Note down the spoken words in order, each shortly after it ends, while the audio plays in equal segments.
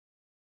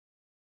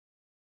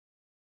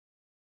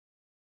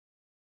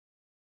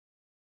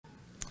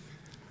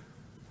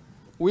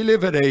We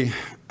live at a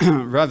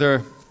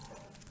rather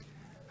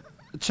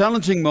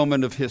challenging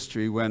moment of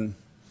history when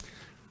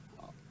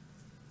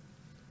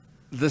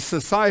the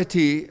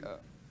society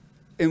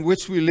in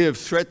which we live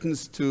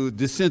threatens to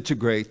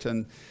disintegrate,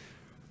 and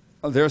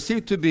there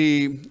seem to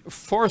be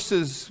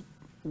forces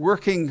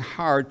working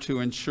hard to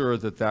ensure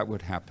that that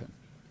would happen.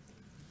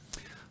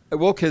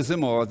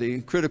 Wokeism, or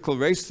the critical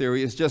race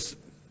theory, is just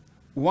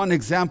one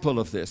example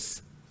of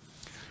this.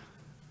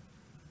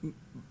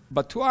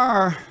 But to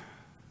our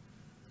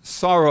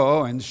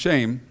sorrow and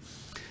shame,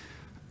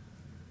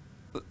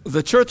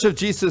 the Church of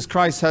Jesus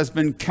Christ has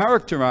been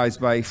characterized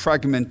by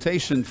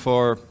fragmentation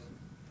for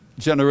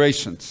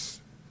generations.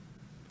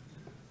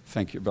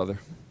 Thank you, brother.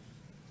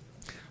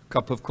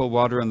 Cup of cold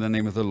water in the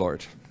name of the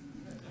Lord.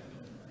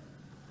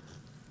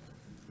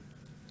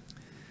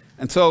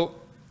 And so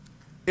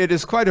it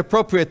is quite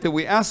appropriate that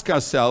we ask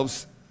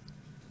ourselves,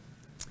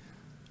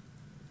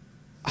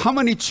 how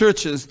many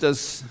churches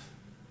does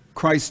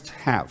Christ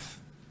have?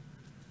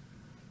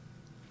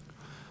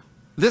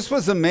 This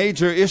was a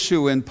major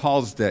issue in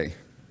Paul's day.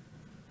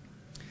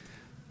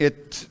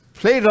 It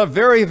played a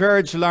very,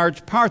 very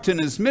large part in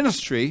his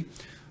ministry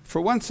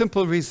for one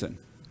simple reason.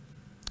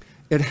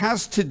 It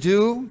has to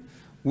do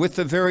with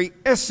the very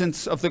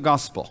essence of the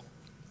gospel.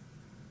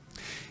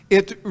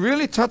 It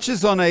really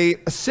touches on a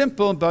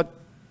simple but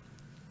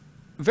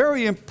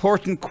very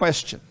important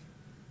question.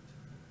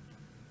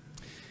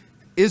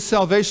 Is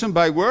salvation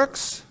by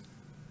works,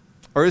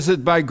 or is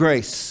it by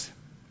grace?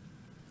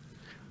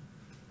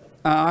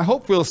 I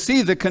hope we'll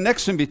see the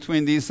connection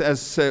between these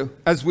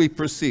as we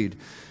proceed.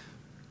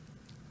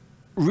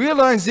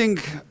 Realizing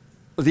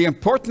the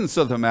importance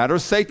of the matter,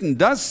 Satan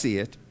does see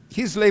it.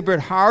 He's labored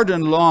hard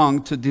and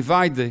long to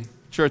divide the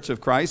Church of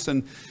Christ,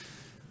 and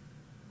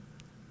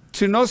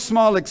to no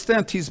small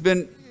extent, he's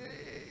been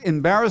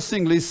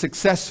embarrassingly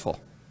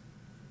successful.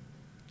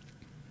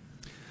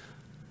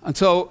 And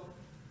so,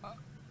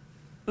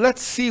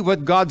 let's see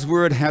what God's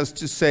Word has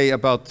to say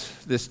about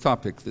this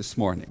topic this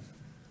morning.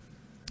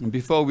 And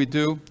before we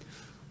do,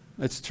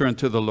 let's turn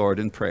to the Lord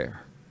in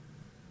prayer.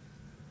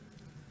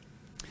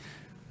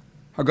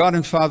 Our God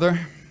and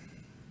Father,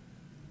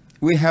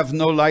 we have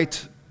no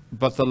light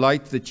but the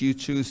light that you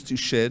choose to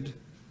shed.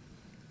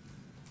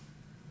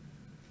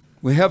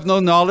 We have no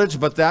knowledge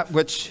but that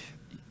which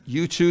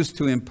you choose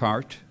to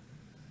impart.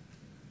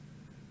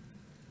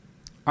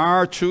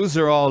 Our truths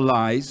are all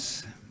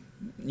lies.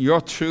 Your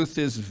truth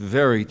is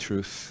very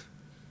truth.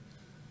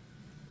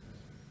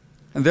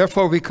 And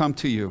therefore we come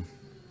to you.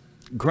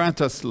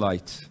 Grant us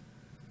light.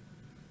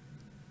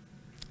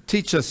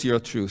 Teach us your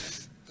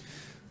truth.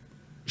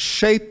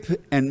 Shape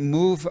and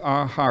move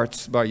our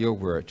hearts by your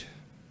word.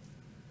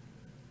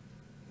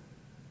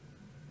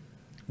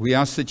 We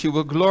ask that you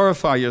will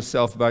glorify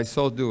yourself by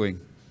so doing.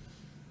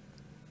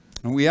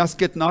 And we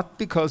ask it not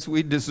because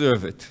we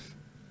deserve it,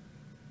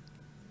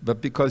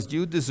 but because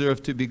you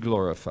deserve to be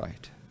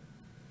glorified.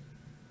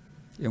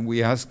 And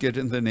we ask it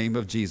in the name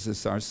of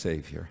Jesus, our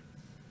Savior.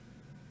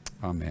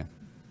 Amen.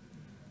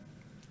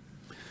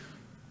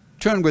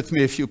 Turn with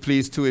me, if you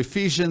please, to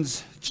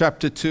Ephesians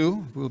chapter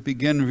 2. We'll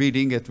begin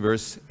reading at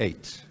verse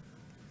 8.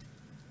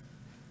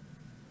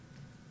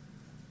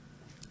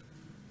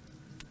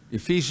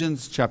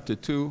 Ephesians chapter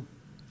 2,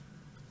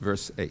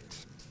 verse 8.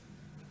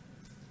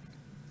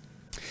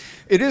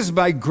 It is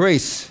by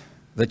grace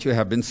that you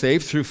have been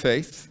saved through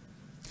faith.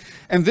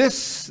 And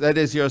this, that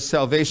is your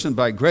salvation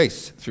by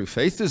grace through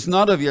faith, is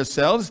not of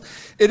yourselves.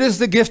 It is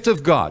the gift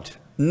of God,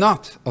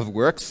 not of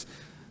works,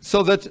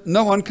 so that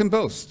no one can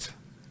boast.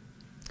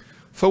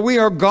 For we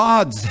are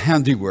God's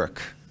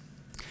handiwork,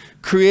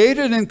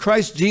 created in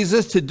Christ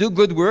Jesus to do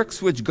good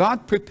works, which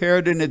God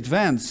prepared in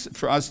advance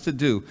for us to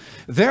do.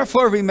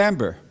 Therefore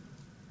remember,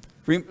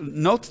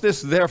 note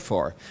this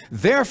therefore.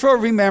 Therefore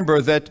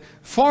remember that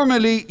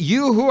formerly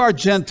you who are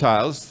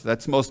Gentiles,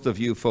 that's most of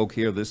you folk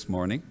here this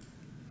morning,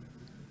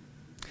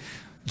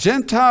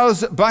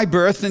 Gentiles by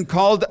birth and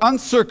called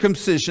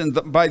uncircumcision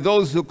by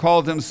those who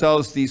call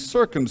themselves the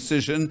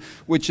circumcision,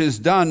 which is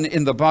done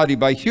in the body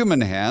by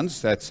human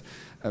hands. That's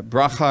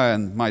Bracha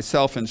and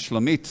myself and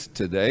Shlomit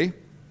today.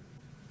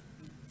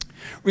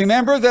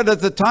 Remember that at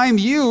the time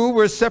you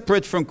were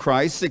separate from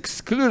Christ,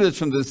 excluded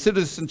from the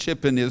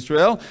citizenship in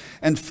Israel,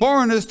 and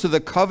foreigners to the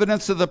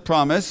covenants of the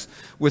promise,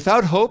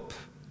 without hope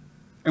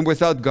and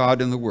without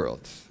God in the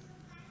world.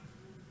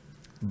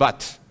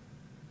 But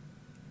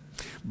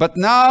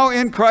now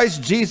in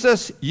Christ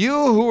Jesus,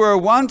 you who were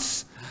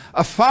once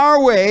afar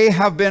away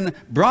have been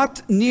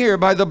brought near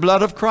by the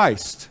blood of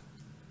Christ.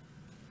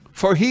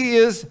 For he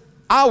is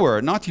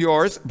our, not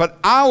yours, but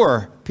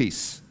our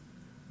peace,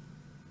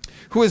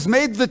 who has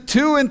made the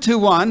two into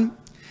one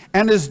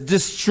and has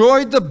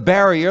destroyed the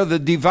barrier, the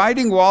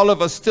dividing wall of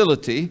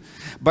hostility,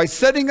 by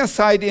setting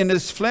aside in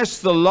his flesh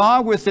the law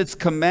with its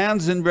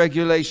commands and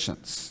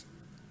regulations.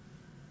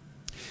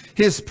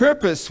 His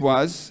purpose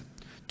was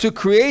to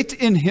create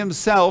in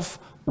himself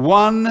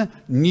one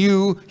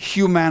new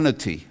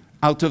humanity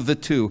out of the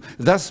two,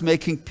 thus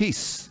making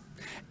peace,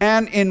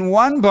 and in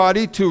one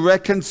body to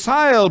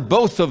reconcile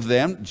both of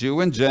them, Jew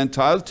and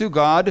Gentile, to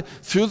God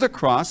through the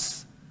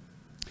cross,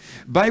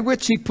 by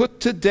which he put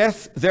to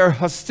death their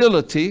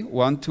hostility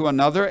one to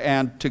another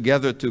and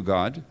together to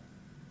God.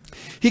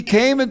 He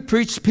came and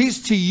preached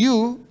peace to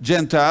you,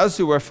 Gentiles,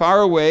 who were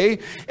far away,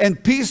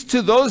 and peace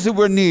to those who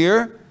were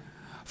near.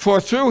 For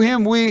through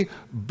him we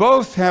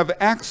both have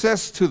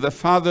access to the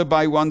Father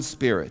by one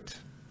Spirit.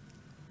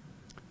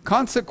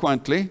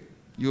 Consequently,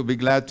 you'll be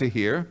glad to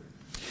hear,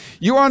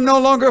 you are no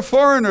longer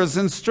foreigners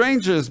and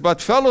strangers,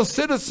 but fellow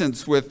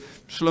citizens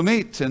with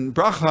Shlomit and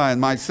Bracha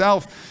and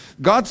myself,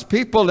 God's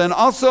people, and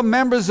also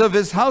members of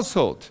his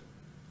household,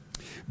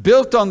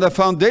 built on the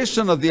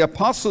foundation of the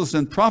apostles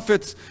and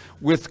prophets,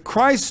 with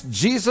Christ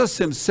Jesus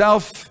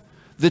himself,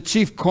 the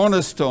chief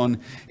cornerstone,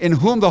 in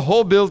whom the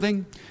whole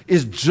building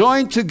is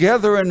joined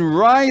together and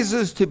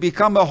rises to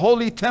become a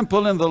holy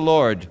temple in the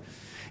Lord.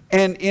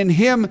 And in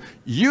him,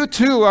 you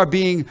too are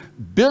being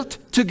built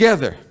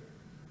together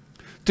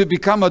to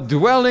become a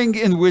dwelling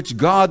in which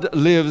God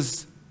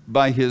lives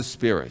by his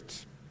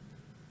Spirit.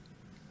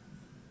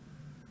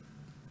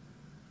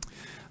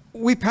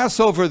 We pass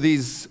over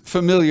these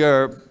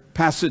familiar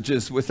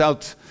passages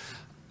without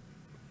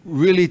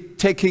really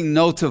taking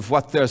note of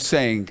what they're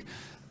saying,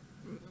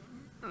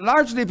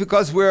 largely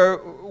because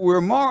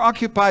we're more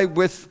occupied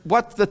with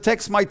what the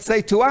text might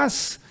say to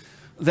us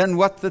than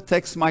what the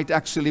text might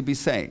actually be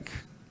saying.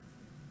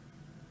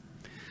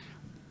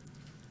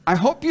 I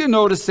hope you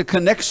notice the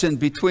connection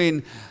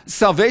between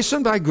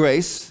salvation by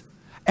grace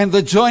and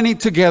the joining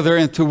together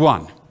into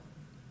one.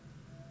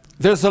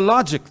 There's a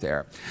logic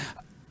there.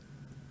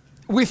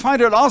 We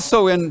find it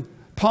also in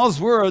Paul's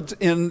words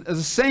in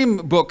the same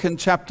book in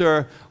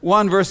chapter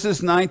 1,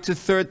 verses 9 to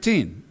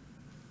 13.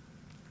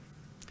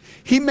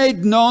 He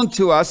made known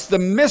to us the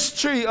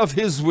mystery of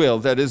his will,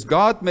 that is,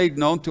 God made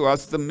known to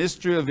us the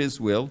mystery of his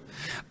will,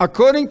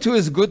 according to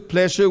his good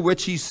pleasure,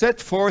 which he set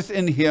forth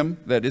in him,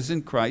 that is,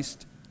 in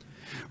Christ,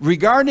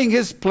 regarding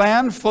his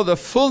plan for the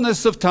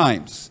fullness of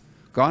times.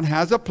 God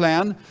has a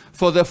plan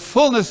for the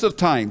fullness of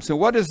times. And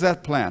what is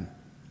that plan?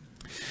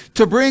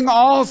 To bring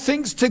all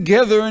things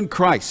together in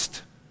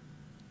Christ,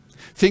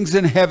 things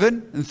in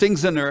heaven and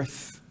things on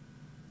earth.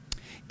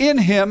 In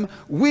him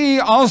we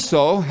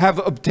also have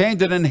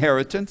obtained an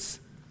inheritance,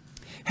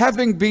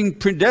 having been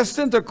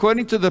predestined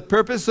according to the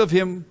purpose of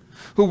him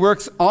who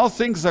works all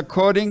things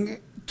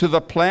according to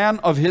the plan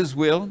of his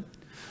will,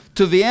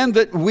 to the end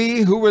that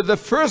we who were the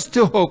first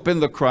to hope in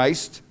the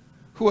Christ,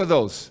 who are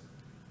those?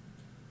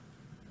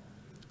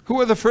 Who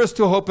are the first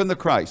to hope in the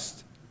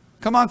Christ?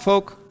 Come on,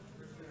 folk.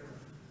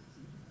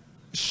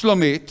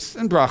 Shlomit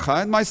and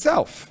Bracha and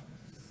myself.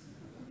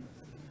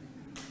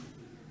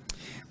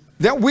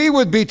 That we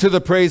would be to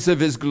the praise of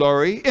his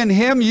glory. In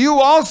him you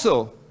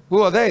also.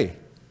 Who are they?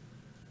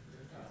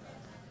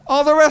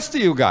 All the rest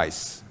of you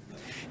guys.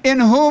 In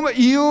whom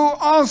you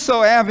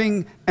also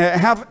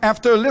have,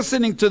 after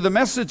listening to the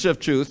message of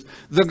truth,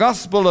 the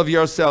gospel of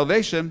your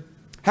salvation,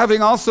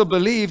 having also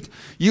believed,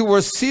 you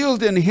were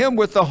sealed in him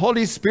with the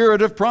Holy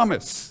Spirit of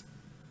promise.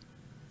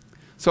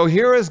 So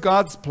here is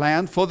God's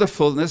plan for the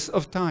fullness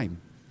of time.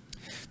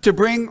 To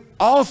bring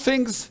all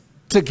things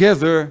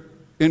together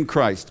in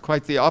Christ.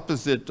 Quite the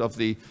opposite of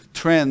the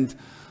trend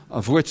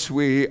of which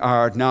we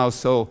are now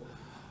so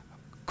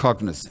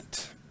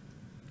cognizant.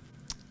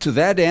 To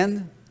that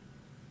end,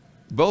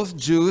 both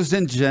Jews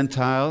and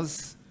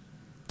Gentiles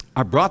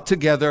are brought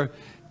together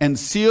and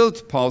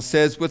sealed, Paul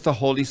says, with the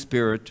Holy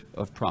Spirit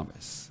of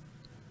promise.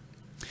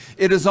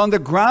 It is on the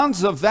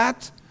grounds of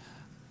that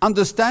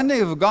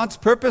understanding of God's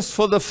purpose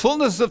for the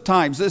fullness of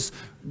times, this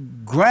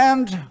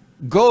grand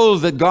goal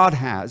that God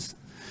has,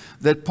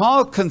 that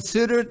Paul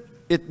considered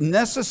it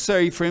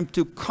necessary for him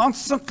to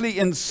constantly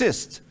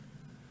insist,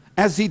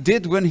 as he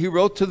did when he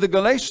wrote to the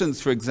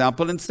Galatians, for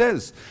example, and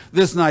says,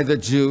 there's neither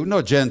Jew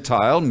nor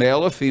Gentile,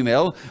 male or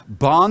female,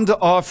 bond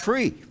or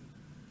free.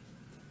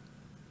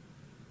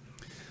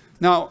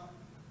 Now,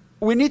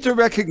 we need to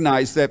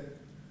recognize that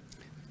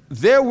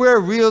there were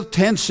real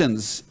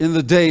tensions in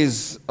the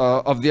days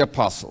of the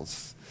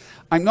apostles.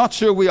 I'm not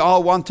sure we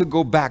all want to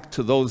go back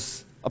to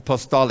those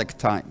apostolic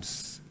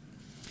times.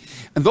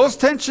 And those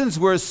tensions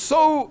were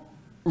so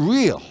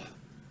real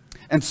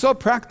and so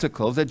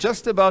practical that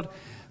just about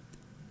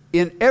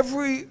in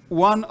every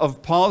one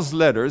of Paul's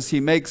letters, he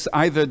makes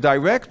either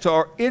direct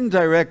or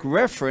indirect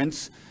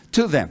reference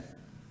to them.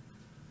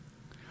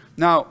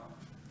 Now,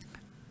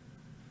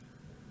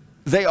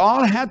 they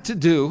all had to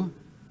do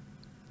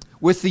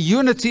with the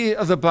unity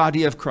of the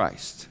body of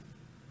Christ.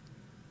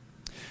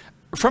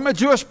 From a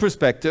Jewish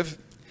perspective,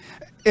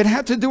 it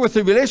had to do with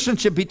the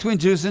relationship between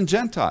Jews and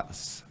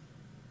Gentiles.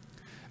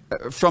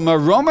 From a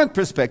Roman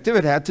perspective,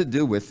 it had to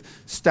do with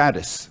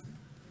status.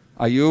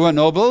 Are you a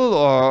noble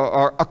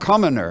or a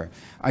commoner?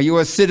 Are you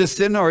a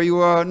citizen or are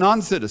you a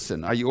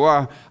non-citizen? Are you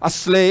a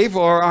slave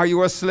or are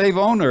you a slave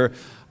owner?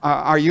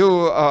 Are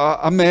you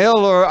a male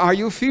or are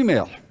you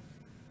female?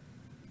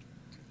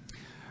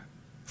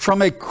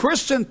 From a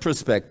Christian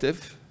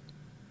perspective,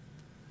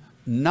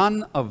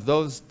 none of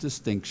those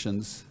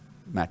distinctions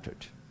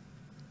mattered.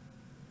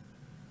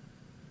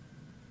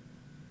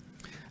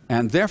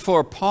 And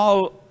therefore,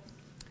 Paul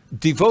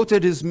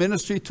devoted his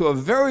ministry to a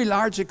very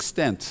large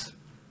extent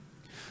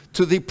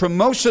to the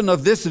promotion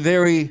of this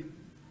very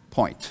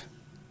point,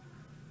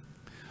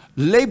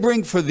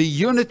 laboring for the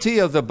unity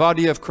of the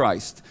body of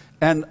Christ.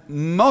 And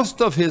most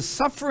of his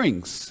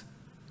sufferings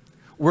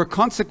were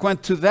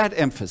consequent to that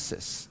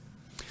emphasis.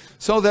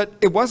 So that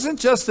it wasn't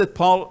just that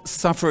Paul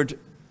suffered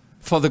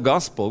for the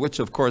gospel, which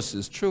of course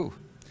is true,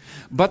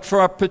 but for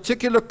a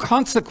particular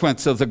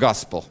consequence of the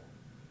gospel,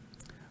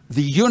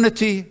 the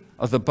unity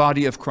of the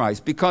body of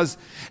Christ. Because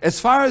as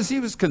far as he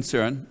was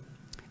concerned,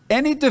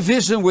 any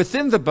division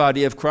within the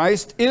body of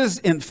Christ is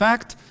in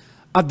fact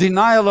a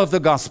denial of the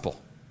gospel.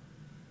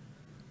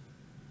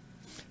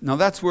 Now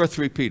that's worth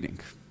repeating.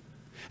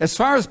 As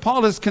far as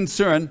Paul is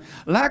concerned,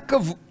 lack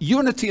of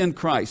unity in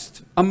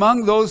Christ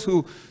among those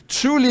who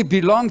truly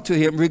belong to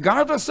him,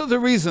 regardless of the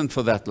reason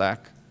for that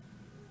lack,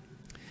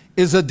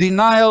 is a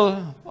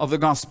denial of the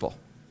gospel.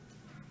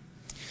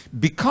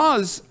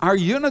 Because our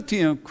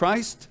unity in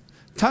Christ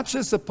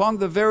touches upon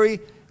the very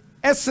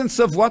essence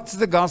of what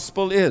the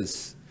gospel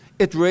is.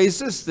 It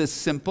raises this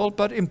simple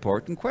but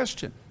important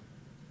question.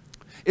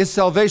 Is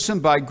salvation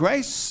by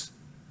grace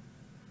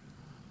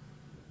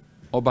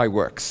or by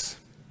works?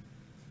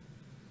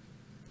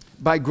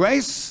 By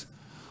grace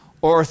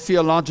or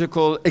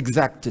theological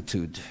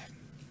exactitude?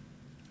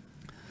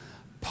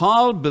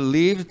 Paul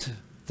believed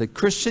that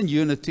Christian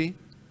unity,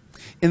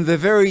 in the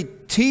very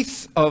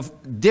teeth of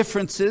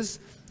differences,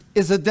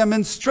 is a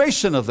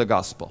demonstration of the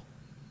gospel.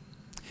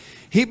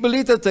 He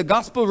believed that the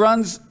gospel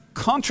runs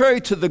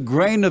contrary to the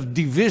grain of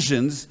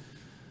divisions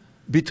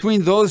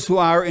between those who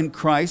are in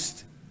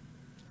Christ,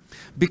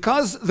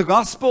 because the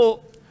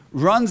gospel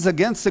runs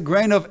against the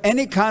grain of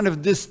any kind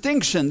of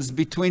distinctions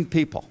between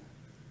people.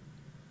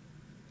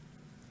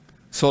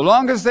 So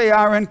long as they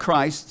are in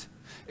Christ,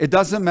 it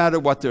doesn't matter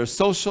what their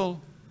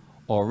social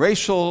or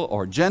racial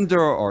or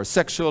gender or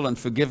sexual, and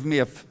forgive me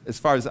as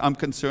far as I'm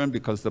concerned,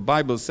 because the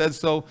Bible says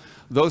so,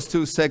 those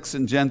two, sex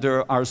and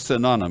gender, are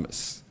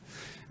synonymous.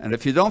 And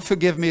if you don't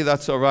forgive me,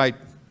 that's all right.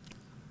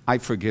 I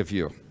forgive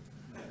you.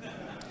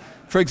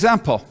 For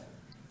example,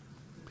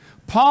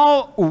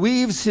 Paul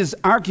weaves his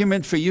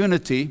argument for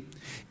unity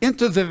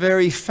into the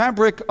very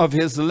fabric of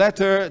his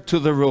letter to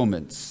the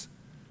Romans,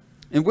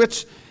 in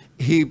which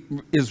he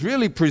is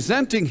really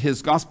presenting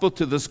his gospel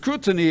to the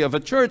scrutiny of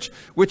a church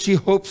which he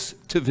hopes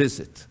to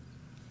visit.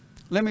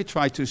 Let me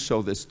try to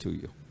show this to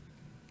you.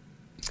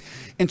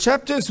 In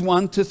chapters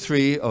 1 to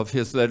 3 of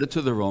his letter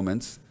to the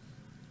Romans,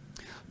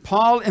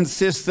 Paul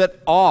insists that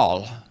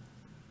all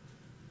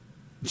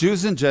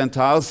Jews and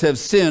Gentiles have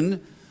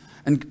sinned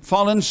and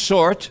fallen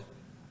short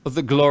of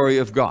the glory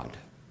of God.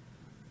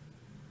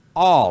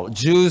 All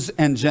Jews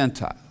and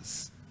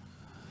Gentiles.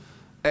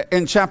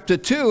 In chapter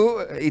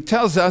 2, he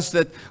tells us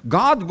that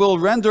God will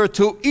render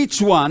to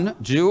each one,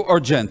 Jew or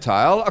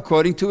Gentile,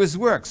 according to his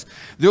works.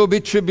 There will be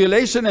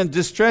tribulation and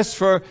distress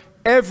for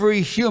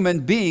every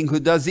human being who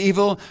does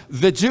evil,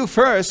 the Jew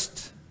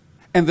first,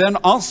 and then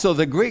also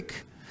the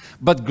Greek.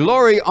 But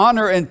glory,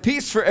 honor, and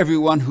peace for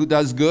everyone who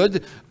does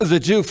good, the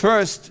Jew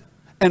first,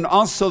 and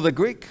also the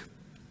Greek.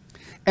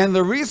 And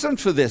the reason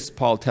for this,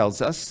 Paul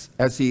tells us,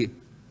 as he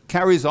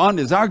carries on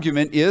his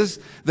argument, is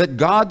that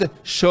God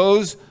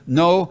shows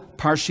no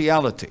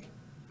partiality.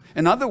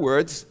 In other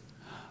words,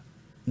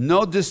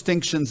 no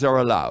distinctions are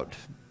allowed.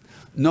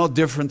 No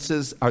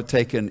differences are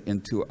taken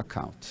into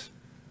account.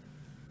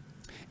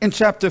 In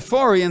chapter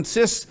 4, he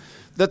insists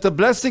that the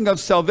blessing of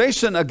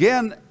salvation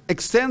again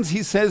extends,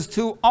 he says,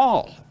 to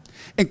all,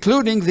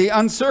 including the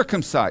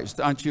uncircumcised.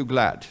 Aren't you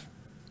glad?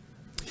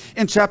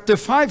 In chapter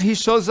 5, he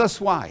shows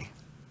us why.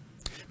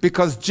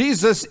 Because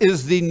Jesus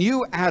is the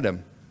new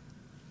Adam,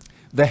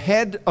 the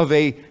head of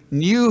a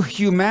new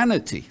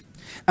humanity,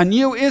 a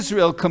new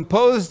Israel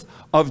composed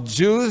of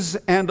Jews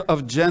and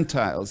of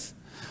Gentiles.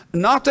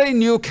 Not a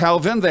new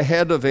Calvin, the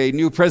head of a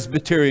new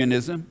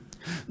Presbyterianism,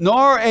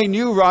 nor a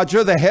new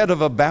Roger, the head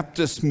of a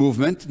Baptist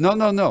movement. No,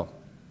 no, no.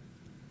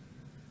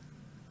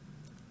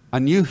 A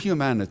new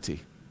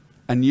humanity,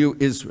 a new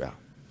Israel.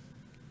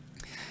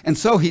 And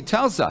so he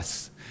tells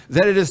us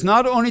that it is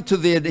not only to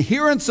the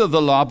adherents of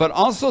the law, but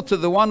also to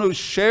the one who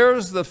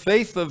shares the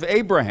faith of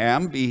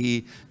Abraham, be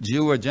he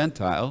Jew or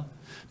Gentile,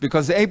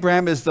 because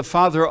Abraham is the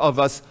father of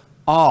us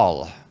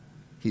all,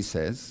 he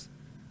says.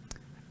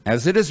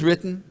 As it is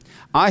written,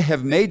 I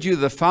have made you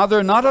the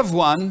father not of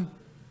one,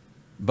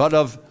 but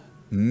of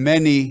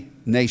many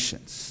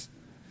nations.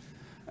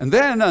 And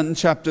then in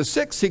chapter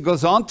 6, he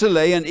goes on to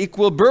lay an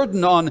equal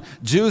burden on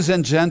Jews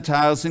and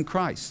Gentiles in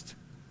Christ.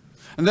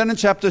 And then in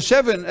chapter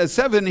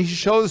 7, he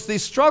shows the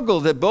struggle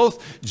that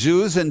both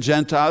Jews and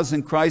Gentiles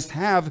in Christ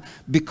have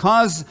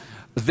because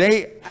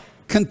they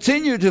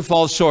continue to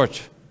fall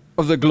short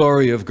of the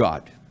glory of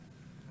God.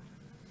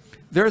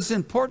 There's an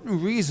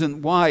important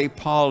reason why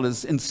Paul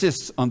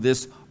insists on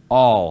this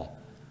all.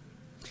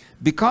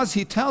 Because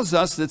he tells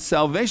us that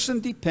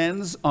salvation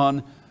depends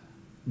on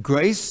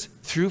grace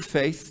through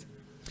faith,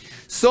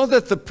 so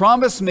that the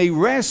promise may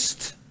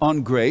rest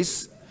on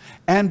grace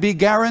and be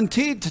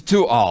guaranteed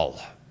to all.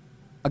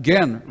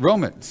 Again,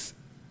 Romans.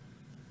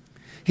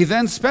 he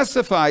then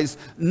specifies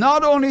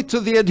not only to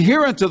the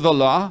adherent of the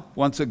law,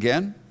 once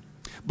again,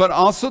 but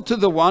also to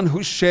the one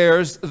who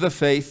shares the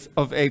faith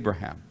of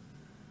Abraham.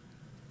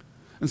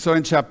 And so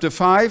in chapter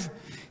 5,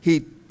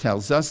 he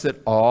tells us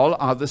that all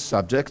are the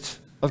subject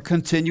of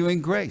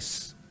continuing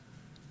grace.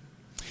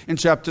 In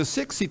chapter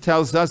 6, he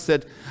tells us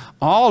that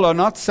all are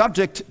not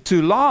subject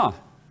to law,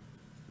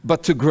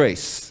 but to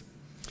grace.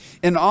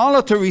 And all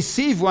are to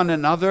receive one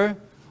another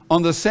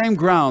on the same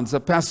grounds, a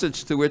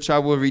passage to which I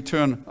will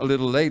return a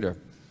little later.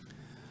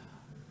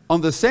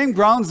 On the same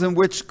grounds in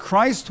which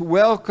Christ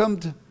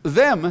welcomed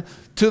them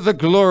to the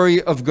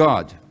glory of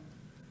God.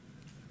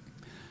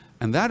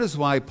 And that is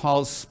why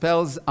Paul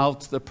spells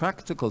out the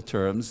practical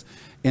terms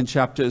in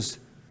chapters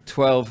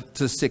 12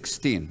 to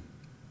 16.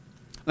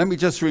 Let me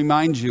just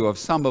remind you of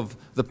some of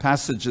the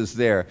passages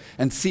there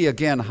and see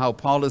again how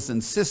Paul is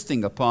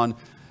insisting upon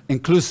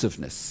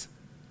inclusiveness.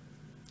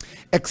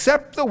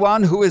 Except the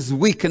one who is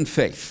weak in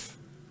faith.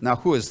 Now,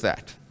 who is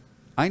that?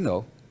 I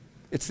know.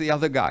 It's the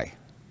other guy.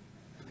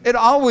 It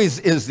always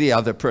is the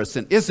other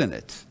person, isn't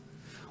it?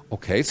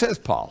 Okay, says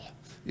Paul.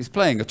 He's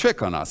playing a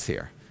trick on us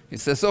here. He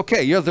says,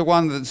 okay, you're the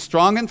one that's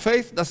strong in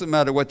faith. Doesn't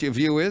matter what your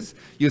view is.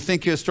 You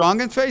think you're strong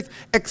in faith.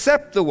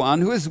 Except the one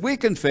who is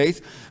weak in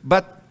faith.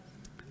 But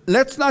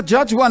let's not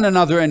judge one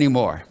another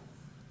anymore,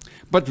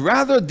 but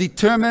rather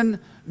determine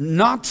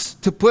not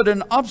to put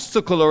an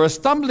obstacle or a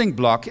stumbling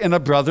block in a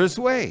brother's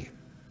way.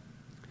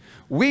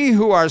 We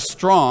who are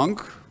strong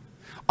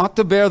ought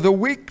to bear the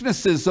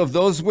weaknesses of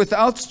those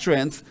without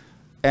strength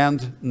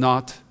and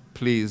not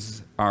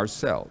please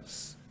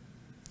ourselves.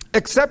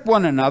 Accept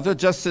one another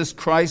just as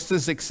Christ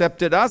has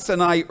accepted us,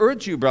 and I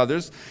urge you,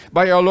 brothers,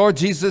 by our Lord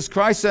Jesus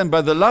Christ and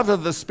by the love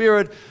of the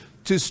Spirit,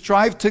 to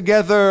strive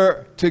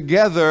together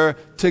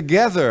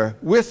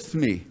with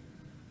me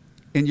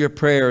in your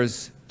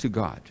prayers to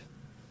God.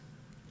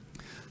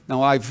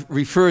 Now, I've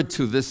referred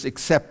to this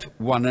accept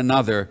one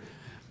another.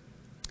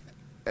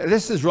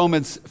 This is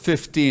Romans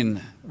 15,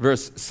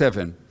 verse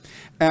 7,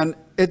 and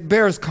it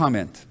bears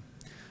comment.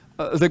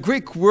 The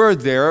Greek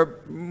word there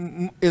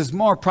is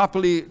more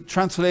properly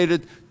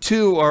translated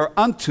to or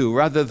unto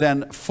rather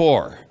than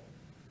for.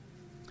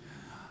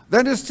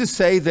 That is to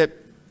say that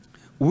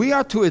we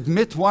are to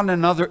admit one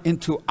another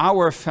into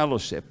our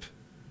fellowship,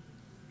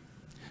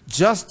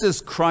 just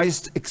as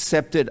Christ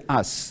accepted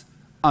us,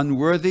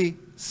 unworthy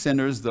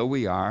sinners though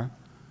we are,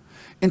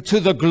 into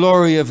the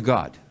glory of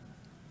God.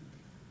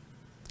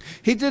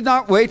 He did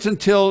not wait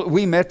until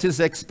we met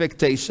his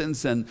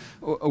expectations and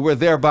were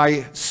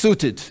thereby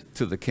suited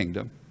to the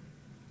kingdom.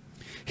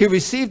 He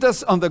received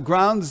us on the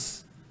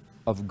grounds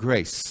of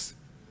grace,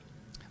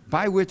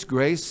 by which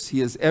grace he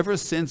has ever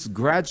since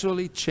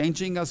gradually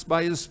changing us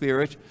by his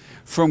Spirit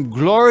from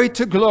glory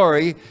to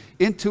glory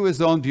into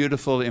his own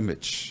beautiful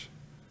image.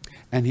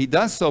 And he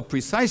does so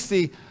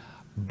precisely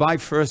by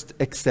first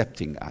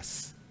accepting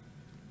us.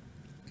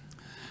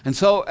 And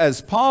so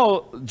as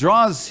Paul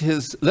draws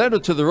his letter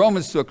to the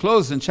Romans to a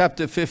close in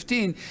chapter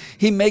 15,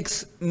 he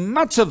makes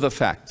much of the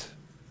fact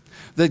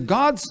that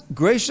God's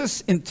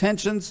gracious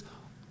intentions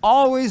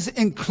always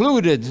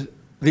included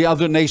the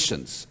other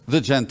nations, the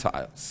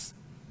Gentiles.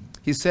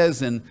 He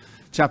says in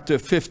chapter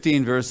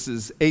 15,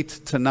 verses 8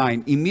 to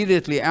 9,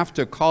 immediately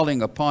after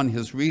calling upon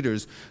his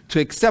readers to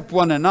accept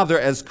one another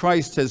as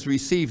Christ has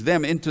received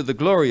them into the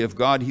glory of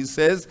God, he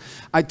says,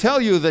 I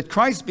tell you that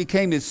Christ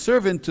became his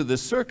servant to the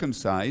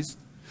circumcised,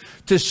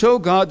 to show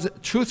God's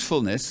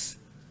truthfulness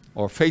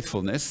or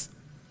faithfulness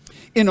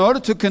in order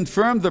to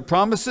confirm the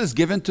promises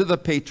given to the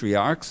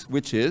patriarchs,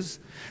 which is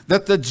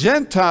that the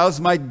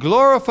Gentiles might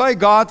glorify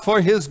God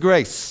for his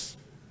grace.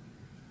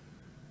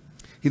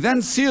 He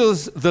then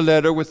seals the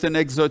letter with an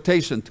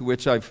exhortation to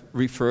which I've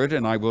referred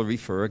and I will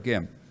refer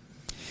again.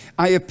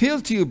 I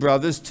appeal to you,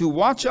 brothers, to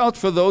watch out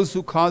for those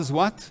who cause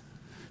what?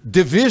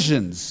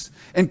 Divisions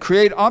and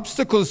create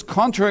obstacles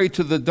contrary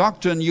to the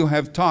doctrine you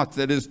have taught,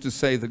 that is to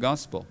say, the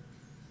gospel.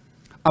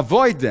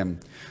 Avoid them,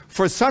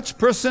 for such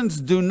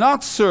persons do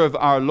not serve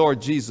our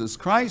Lord Jesus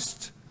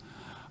Christ,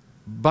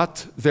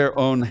 but their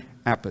own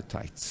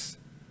appetites.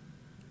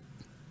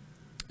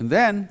 And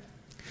then,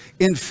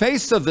 in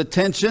face of the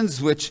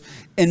tensions which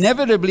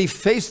inevitably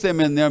face them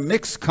in their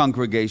mixed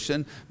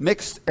congregation,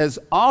 mixed as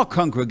all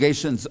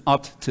congregations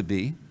ought to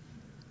be,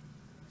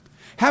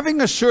 having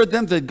assured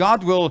them that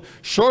God will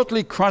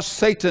shortly crush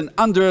Satan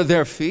under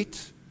their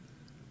feet,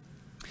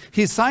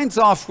 he signs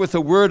off with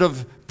a word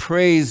of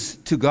praise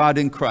to God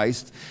in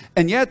Christ,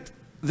 and yet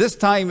this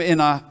time in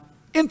an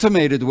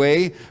intimated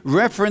way,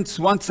 reference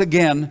once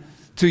again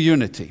to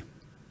unity.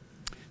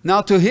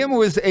 Now to him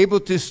who is able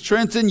to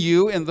strengthen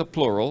you in the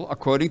plural,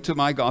 according to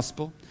my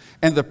gospel,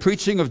 and the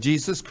preaching of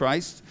Jesus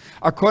Christ,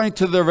 according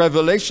to the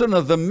revelation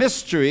of the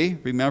mystery,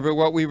 remember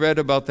what we read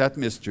about that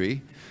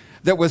mystery,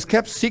 that was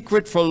kept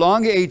secret for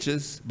long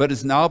ages, but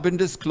has now been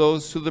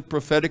disclosed through the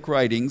prophetic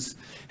writings,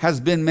 has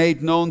been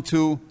made known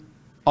to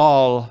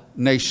all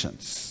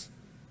nations,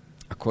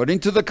 according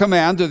to the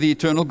command of the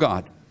eternal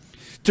God,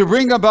 to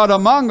bring about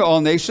among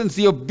all nations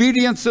the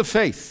obedience of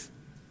faith.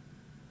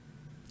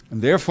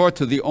 And therefore,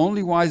 to the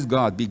only wise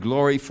God be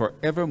glory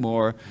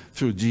forevermore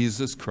through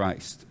Jesus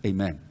Christ.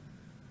 Amen.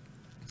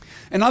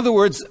 In other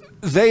words,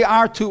 they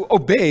are to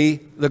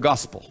obey the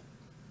gospel.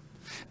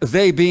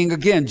 They being,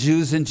 again,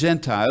 Jews and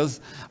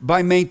Gentiles,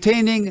 by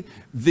maintaining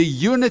the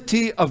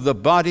unity of the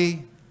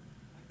body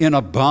in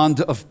a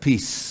bond of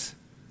peace.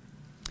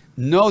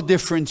 No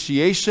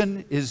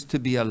differentiation is to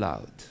be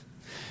allowed.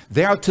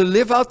 They are to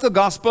live out the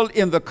gospel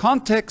in the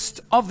context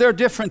of their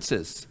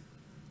differences.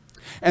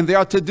 And they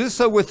are to do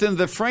so within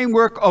the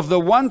framework of the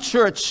one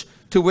church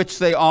to which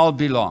they all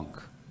belong.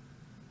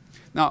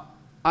 Now,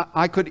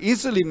 I could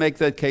easily make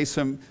that case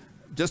from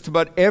just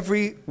about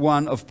every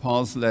one of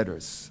Paul's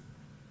letters.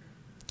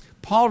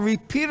 Paul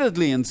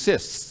repeatedly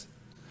insists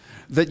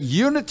that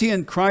unity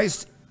in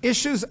Christ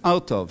issues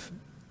out of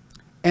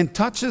and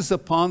touches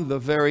upon the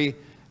very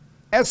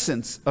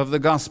essence of the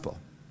gospel,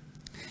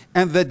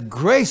 and that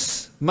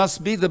grace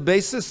must be the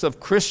basis of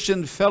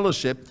Christian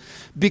fellowship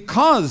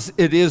because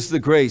it is the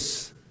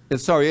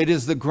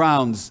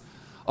grounds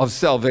of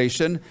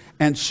salvation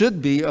and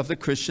should be of the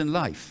Christian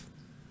life.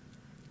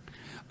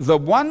 The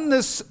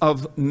oneness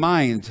of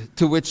mind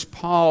to which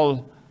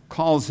Paul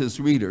calls his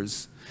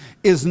readers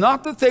is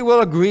not that they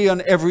will agree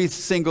on every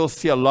single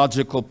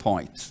theological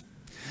point,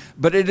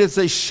 but it is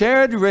a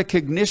shared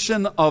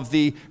recognition of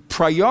the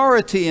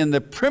priority and the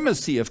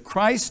primacy of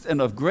Christ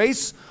and of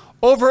grace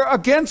over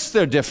against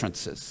their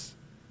differences.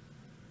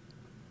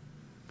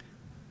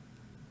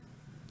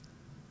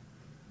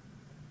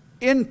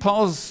 In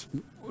Paul's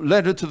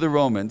letter to the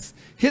Romans,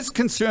 his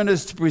concern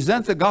is to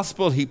present the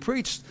gospel he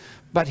preached,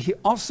 but he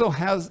also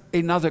has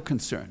another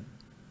concern.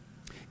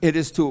 It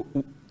is to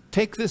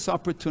take this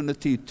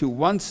opportunity to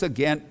once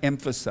again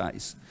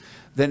emphasize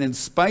that in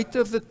spite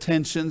of the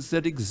tensions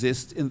that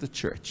exist in the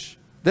church,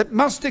 that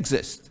must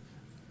exist.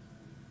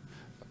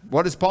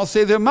 What does Paul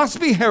say? There must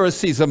be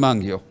heresies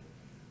among you.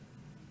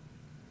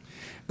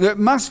 There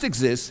must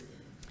exist.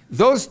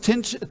 Those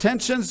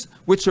tensions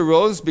which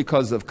arose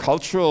because of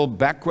cultural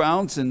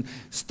backgrounds and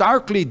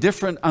starkly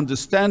different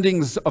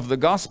understandings of the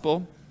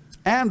gospel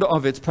and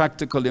of its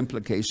practical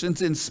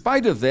implications, in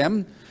spite of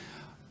them,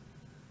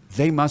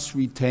 they must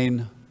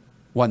retain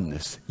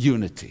oneness,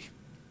 unity.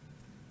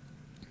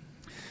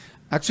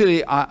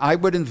 Actually, I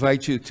would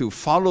invite you to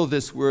follow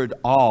this word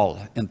all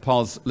in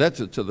Paul's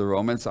letter to the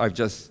Romans. I've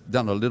just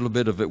done a little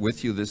bit of it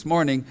with you this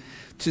morning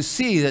to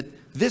see that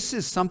this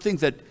is something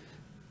that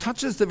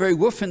touches the very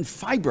woof and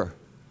fiber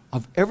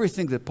of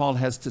everything that Paul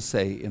has to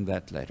say in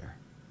that letter.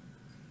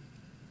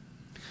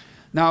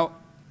 Now,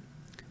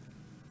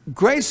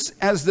 grace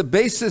as the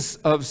basis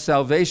of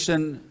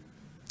salvation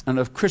and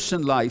of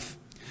Christian life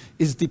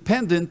is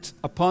dependent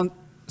upon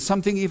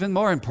something even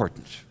more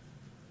important.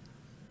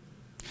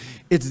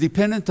 It's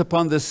dependent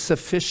upon the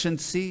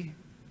sufficiency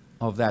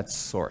of that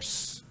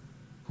source,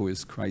 who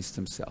is Christ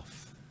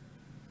himself.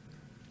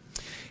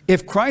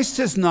 If Christ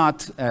has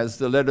not, as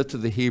the letter to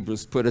the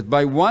Hebrews put it,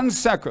 by one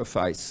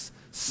sacrifice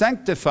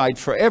sanctified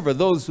forever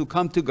those who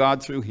come to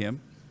God through him,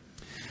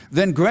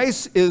 then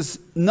grace is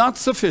not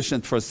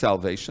sufficient for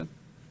salvation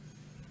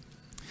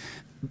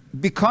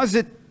because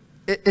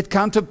it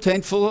can't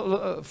obtain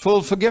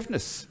full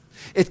forgiveness.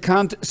 It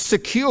can't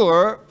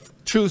secure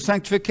true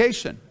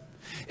sanctification.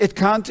 It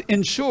can't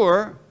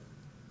ensure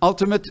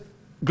ultimate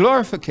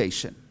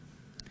glorification.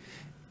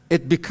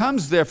 It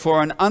becomes,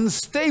 therefore, an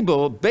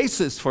unstable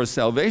basis for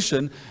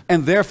salvation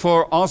and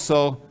therefore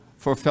also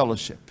for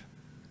fellowship.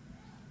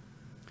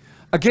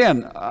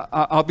 Again,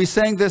 I'll be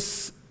saying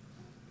this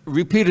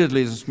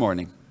repeatedly this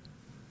morning.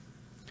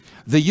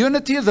 The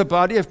unity of the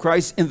body of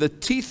Christ in the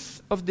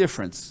teeth of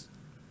difference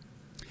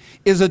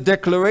is a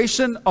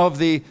declaration of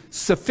the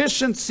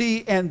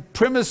sufficiency and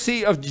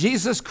primacy of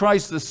Jesus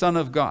Christ, the Son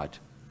of God.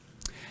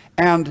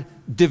 And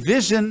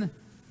division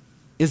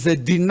is a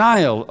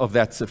denial of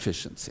that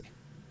sufficiency.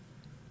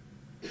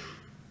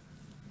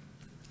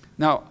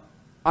 Now,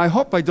 I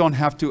hope I don't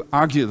have to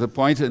argue the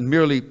point and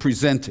merely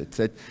present it,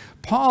 that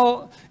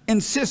Paul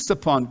insists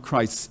upon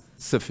Christ's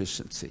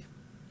sufficiency.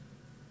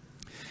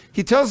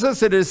 He tells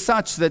us it is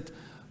such that,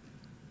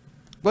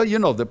 well, you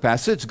know the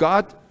passage,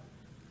 God,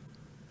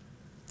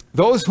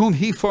 those whom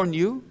he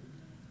foreknew,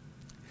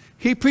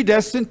 he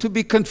predestined to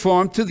be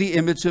conformed to the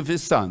image of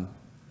his Son,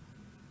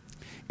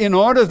 in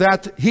order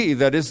that he,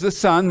 that is the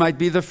Son, might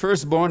be the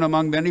firstborn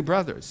among many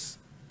brothers.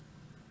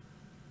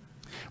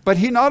 But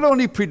he not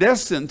only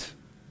predestined,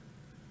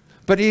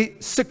 but he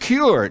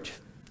secured.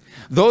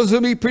 Those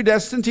whom he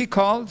predestined, he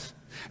called.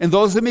 And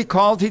those whom he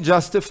called, he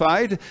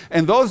justified.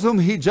 And those whom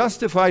he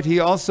justified,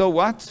 he also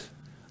what?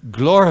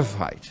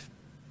 Glorified.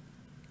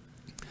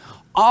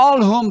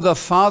 All whom the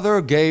Father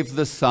gave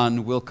the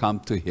Son will come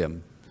to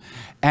him,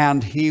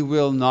 and he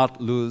will not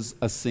lose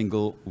a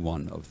single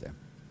one of them.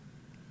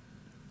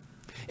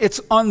 It's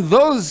on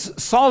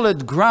those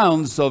solid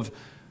grounds of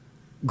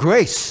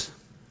grace,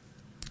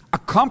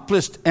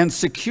 accomplished and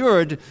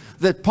secured,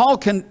 that Paul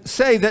can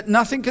say that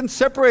nothing can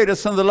separate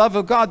us from the love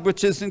of God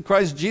which is in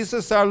Christ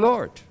Jesus our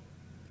Lord.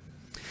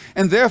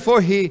 And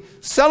therefore he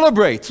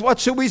celebrates. What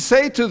should we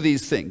say to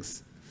these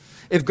things?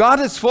 If God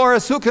is for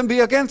us, who can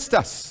be against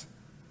us?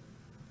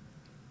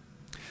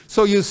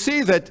 So you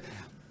see that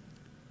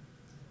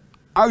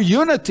our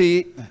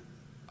unity,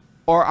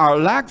 or our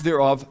lack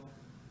thereof,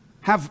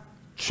 have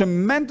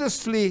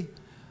tremendously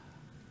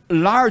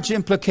large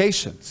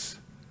implications.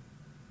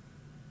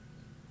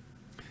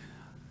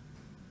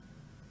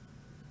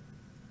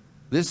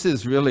 This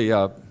is really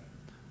a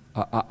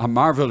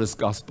marvelous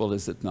gospel,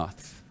 is it not?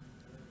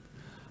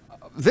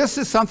 This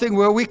is something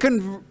where we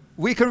can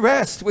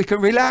rest, we can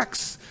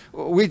relax.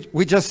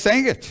 We just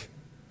sang it.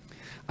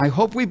 I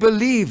hope we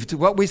believed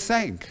what we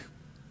sang.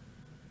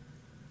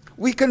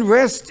 We can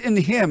rest in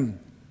Him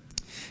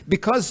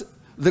because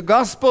the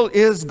gospel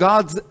is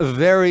God's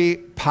very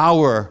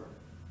power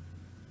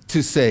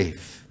to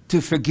save, to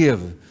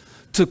forgive,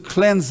 to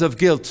cleanse of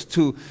guilt,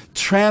 to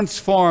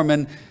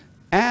transform,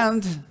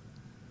 and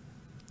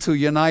to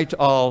unite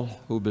all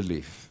who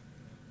believe.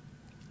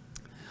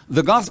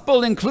 The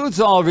gospel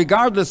includes all,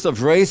 regardless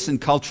of race and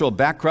cultural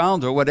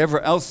background or whatever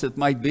else it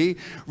might be,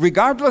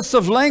 regardless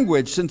of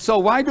language. And so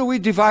why do we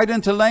divide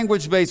into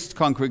language-based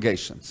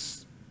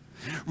congregations?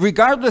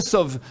 Regardless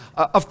of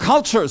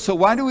culture, so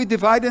why do we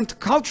divide into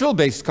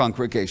cultural-based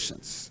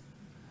congregations?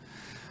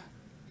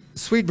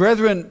 Sweet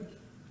brethren,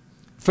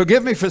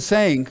 forgive me for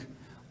saying,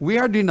 we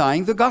are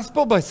denying the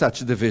gospel by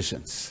such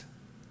divisions,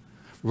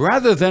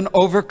 rather than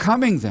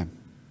overcoming them.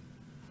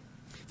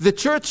 The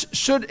church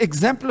should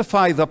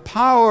exemplify the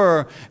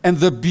power and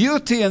the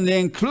beauty and the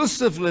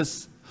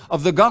inclusiveness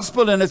of the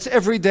gospel in its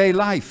everyday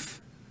life.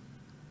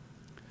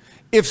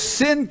 If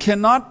sin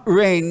cannot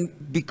reign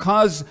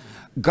because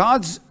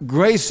God's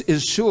grace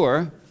is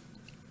sure,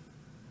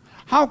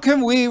 how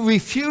can we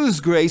refuse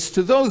grace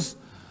to those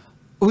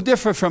who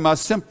differ from us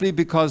simply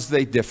because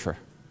they differ?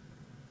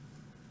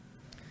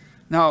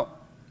 Now,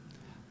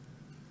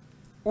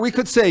 we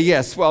could say,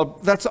 yes,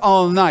 well, that's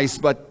all nice,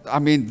 but I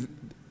mean,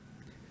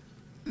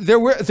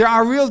 there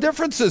are real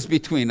differences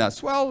between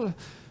us. Well,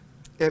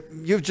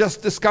 you've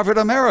just discovered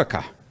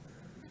America.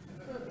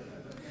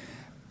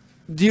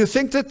 Do you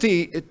think that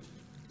the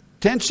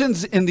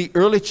tensions in the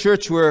early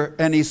church were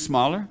any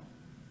smaller?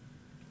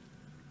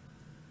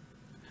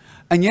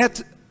 And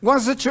yet,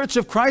 was the church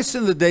of Christ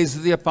in the days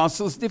of the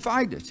apostles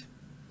divided?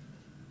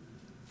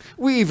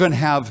 We even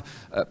have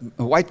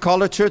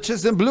white-collar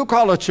churches and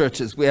blue-collar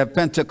churches. We have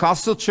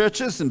Pentecostal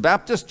churches and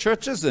Baptist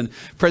churches and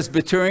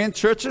Presbyterian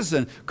churches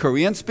and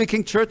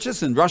Korean-speaking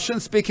churches and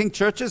Russian-speaking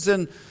churches.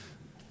 And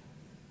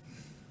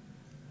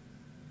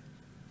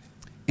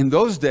in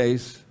those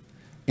days,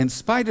 in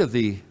spite of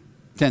the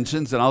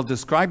tensions, and I'll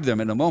describe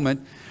them in a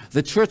moment,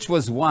 the church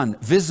was one,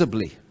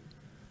 visibly,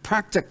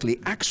 practically,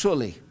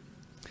 actually.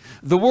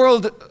 The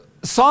world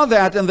saw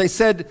that and they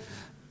said,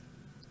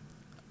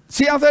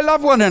 see how they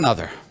love one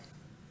another.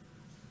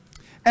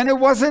 And it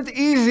wasn't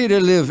easy to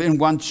live in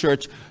one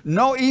church,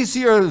 no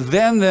easier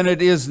then than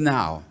it is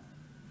now.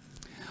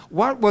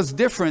 What was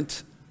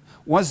different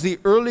was the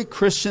early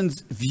Christians'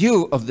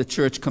 view of the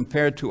church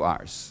compared to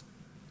ours.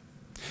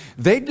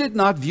 They did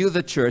not view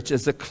the church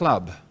as a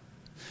club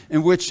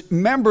in which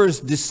members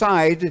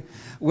decide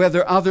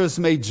whether others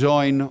may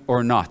join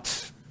or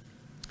not,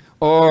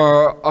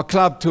 or a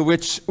club to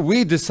which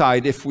we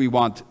decide if we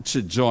want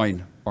to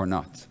join or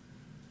not.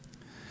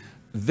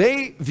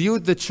 They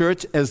viewed the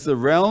church as the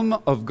realm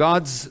of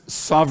God's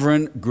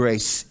sovereign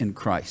grace in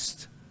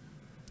Christ.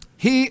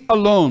 He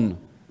alone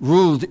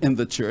ruled in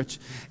the church,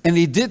 and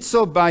He did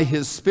so by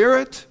His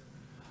Spirit,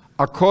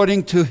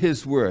 according to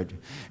His word.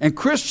 And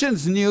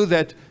Christians knew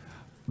that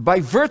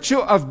by virtue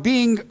of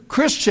being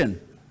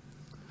Christian,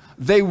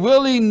 they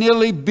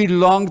willy-nilly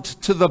belonged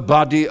to the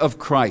body of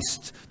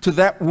Christ, to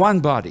that one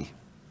body.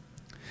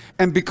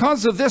 And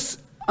because of this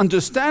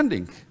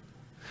understanding,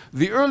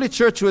 the early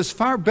church was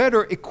far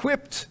better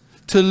equipped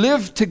to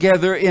live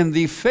together in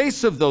the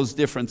face of those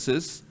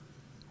differences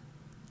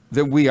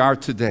than we are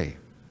today.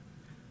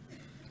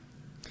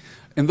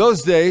 In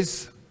those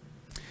days,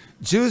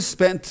 Jews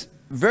spent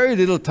very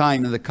little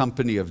time in the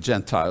company of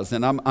Gentiles,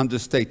 and I'm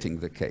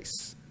understating the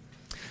case.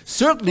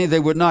 Certainly they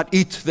would not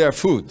eat their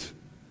food.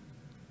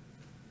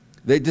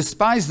 They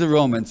despised the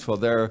Romans for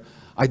their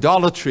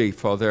idolatry,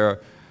 for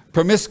their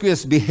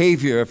promiscuous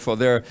behavior, for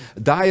their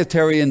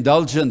dietary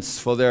indulgence,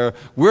 for their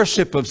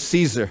worship of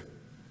Caesar.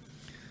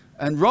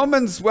 And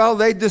Romans, well,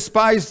 they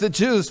despised the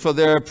Jews for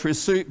their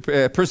perceived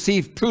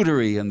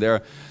prudery and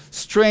their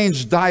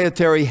strange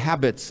dietary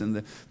habits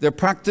and their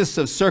practice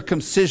of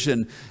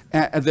circumcision,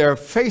 and their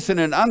faith in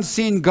an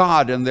unseen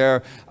God and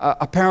their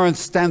apparent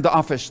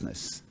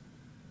standoffishness.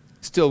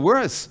 Still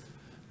worse,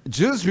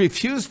 Jews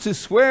refused to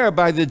swear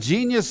by the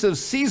genius of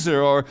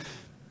Caesar or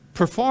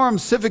perform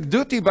civic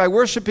duty by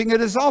worshiping at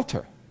his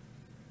altar.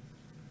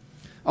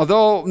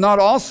 Although not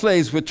all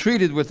slaves were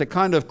treated with the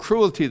kind of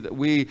cruelty that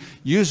we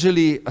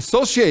usually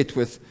associate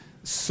with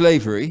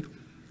slavery,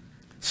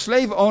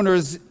 slave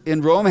owners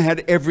in Rome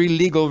had every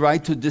legal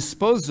right to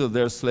dispose of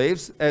their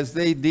slaves as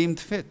they deemed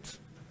fit.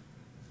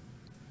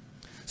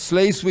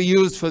 Slaves were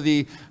used for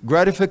the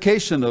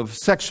gratification of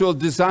sexual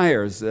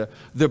desires,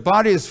 their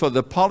bodies for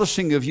the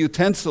polishing of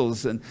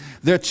utensils, and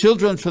their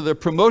children for the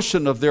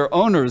promotion of their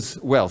owner's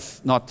wealth,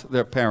 not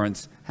their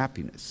parents'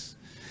 happiness.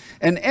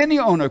 And any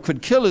owner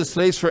could kill his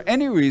slaves for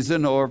any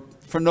reason or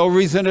for no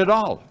reason at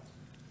all.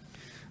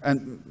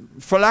 And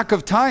for lack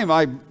of time,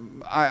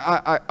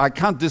 I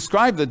can't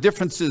describe the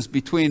differences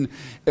between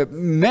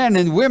men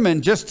and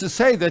women, just to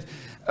say that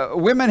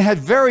women had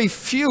very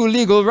few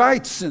legal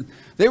rights, and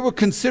they were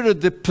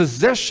considered the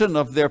possession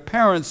of their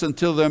parents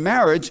until their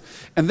marriage,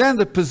 and then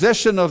the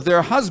possession of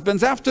their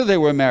husbands after they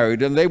were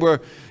married, and they were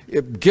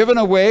given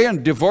away,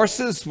 and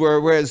divorces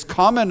were as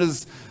common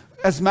as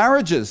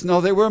marriages.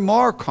 No, they were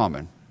more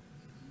common.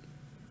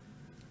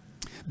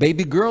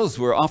 Baby girls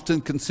were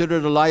often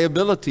considered a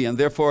liability and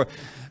therefore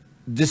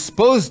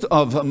disposed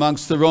of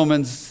amongst the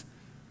Romans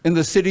in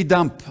the city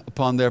dump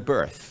upon their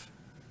birth.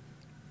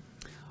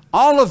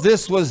 All of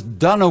this was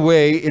done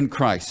away in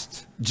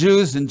Christ.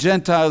 Jews and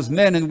Gentiles,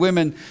 men and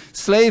women,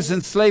 slaves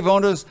and slave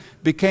owners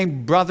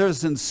became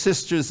brothers and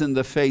sisters in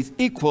the faith,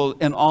 equal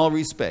in all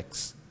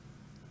respects.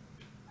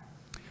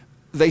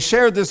 They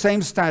shared the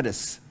same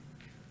status.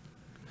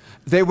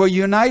 They were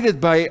united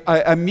by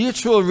a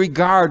mutual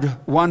regard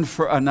one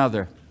for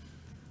another.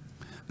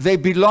 They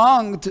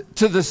belonged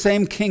to the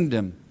same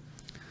kingdom.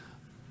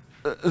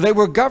 They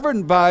were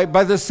governed by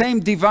the same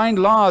divine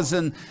laws,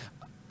 and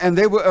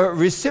they were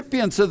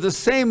recipients of the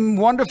same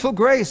wonderful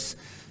grace.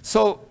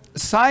 So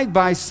side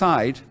by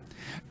side,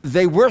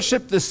 they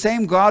worshiped the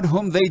same God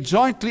whom they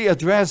jointly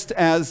addressed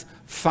as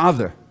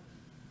Father.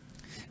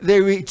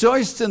 They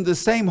rejoiced in the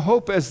same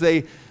hope as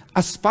they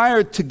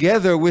aspired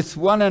together with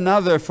one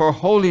another for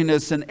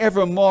holiness and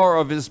ever more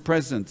of His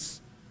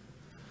presence,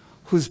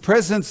 whose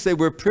presence they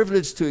were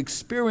privileged to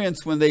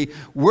experience when they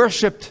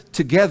worshiped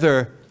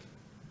together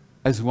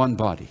as one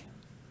body.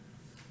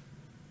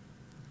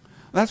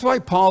 That's why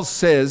Paul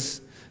says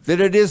that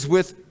it is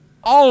with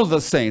all the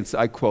saints,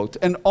 I quote,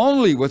 and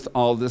only with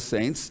all the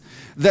saints,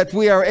 that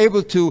we are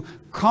able to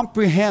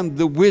comprehend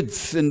the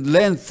width and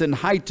length and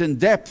height and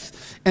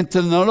depth, and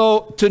to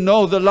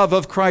know the love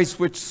of Christ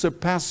which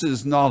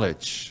surpasses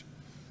knowledge,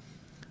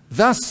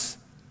 thus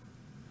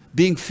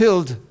being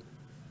filled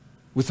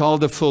with all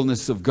the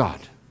fullness of God,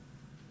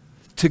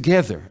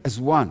 together as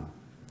one.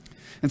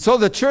 And so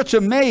the church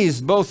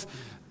amazed both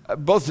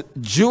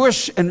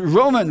Jewish and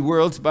Roman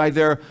worlds by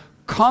their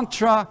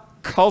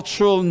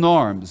contra-cultural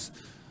norms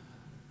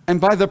and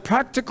by the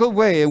practical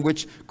way in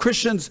which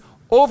Christians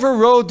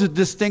overrode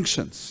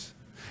distinctions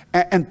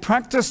and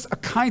practiced a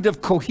kind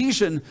of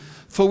cohesion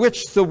for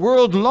which the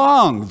world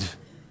longed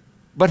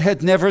but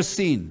had never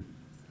seen.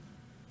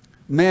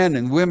 Men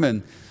and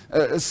women,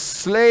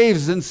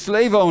 slaves and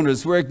slave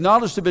owners were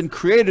acknowledged to have been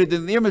created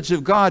in the image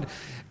of God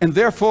and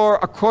therefore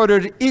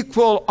accorded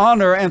equal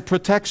honor and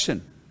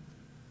protection.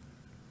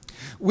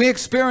 We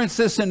experienced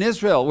this in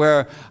Israel,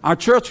 where our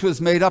church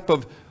was made up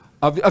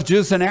of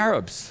Jews and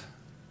Arabs.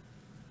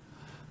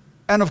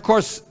 And of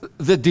course,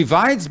 the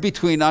divides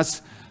between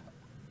us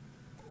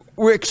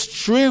were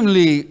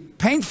extremely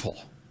painful,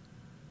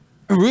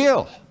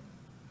 real.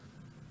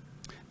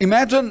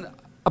 Imagine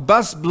a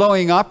bus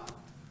blowing up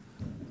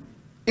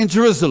in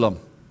Jerusalem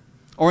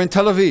or in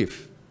Tel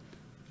Aviv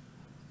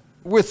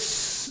with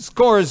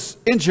scores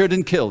injured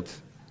and killed.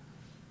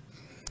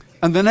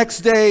 And the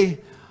next day,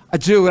 a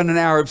Jew and an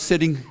Arab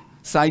sitting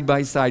side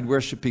by side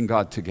worshiping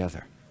God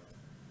together.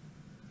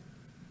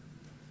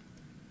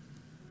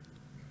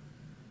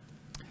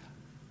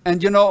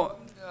 And you know,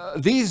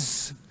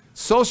 these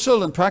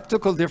social and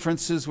practical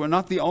differences were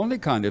not the only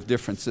kind of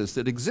differences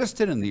that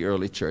existed in the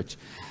early church.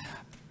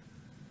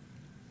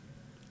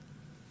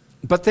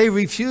 But they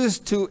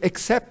refused to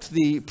accept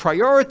the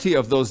priority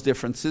of those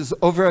differences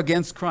over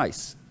against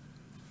Christ.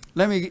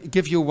 Let me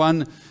give you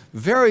one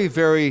very,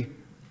 very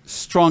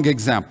strong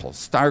example,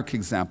 stark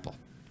example.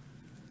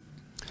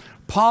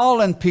 Paul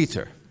and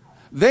Peter,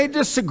 they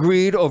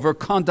disagreed over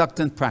conduct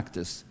and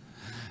practice.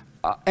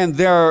 And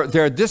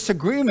their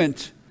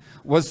disagreement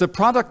was the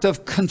product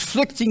of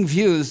conflicting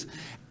views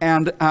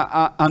and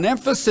an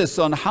emphasis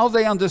on how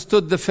they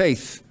understood the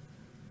faith.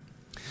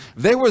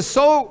 They were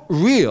so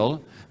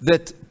real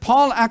that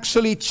Paul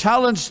actually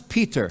challenged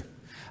Peter,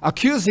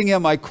 accusing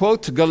him, I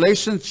quote,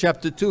 Galatians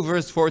chapter 2,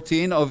 verse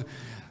 14, of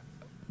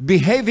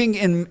behaving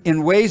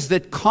in ways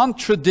that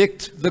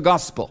contradict the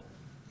gospel.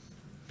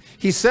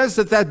 He says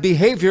that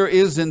behavior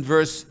is in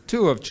verse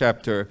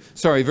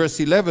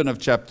 11 of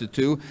chapter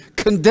 2,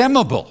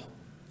 condemnable.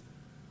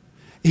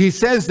 He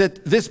says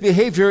that this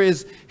behavior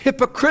is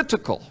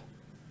hypocritical,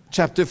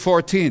 chapter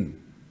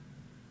 14.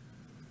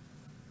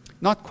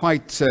 Not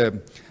quite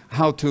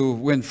how to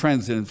win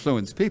friends and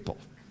influence people.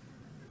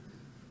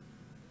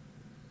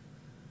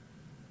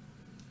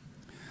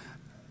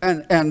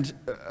 And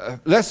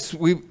lest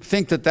we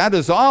think that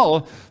is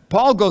all,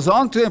 Paul goes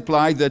on to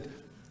imply that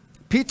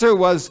Peter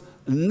was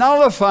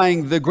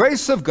nullifying the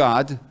grace of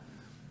God,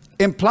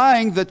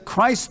 implying that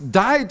Christ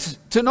died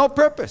to no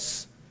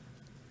purpose.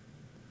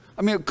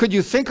 I mean, could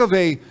you think of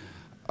a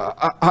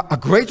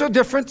greater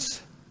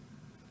difference?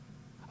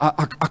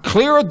 a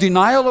clear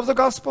denial of the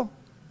gospel?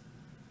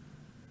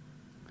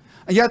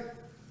 And yet,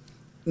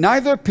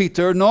 neither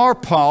Peter nor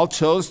Paul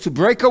chose to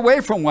break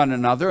away from one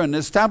another and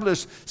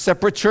establish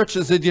separate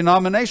churches and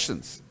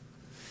denominations.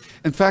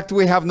 In fact,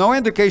 we have no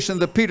indication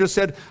that Peter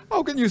said,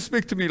 "How can you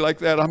speak to me like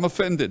that? I'm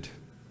offended."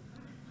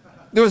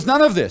 There was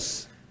none of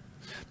this,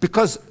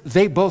 because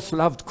they both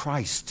loved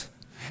Christ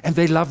and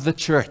they loved the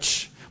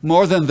church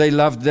more than they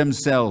loved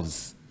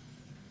themselves.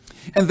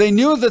 And they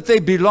knew that they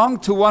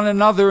belonged to one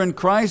another in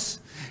Christ,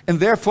 and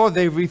therefore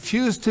they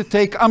refused to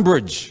take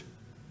umbrage.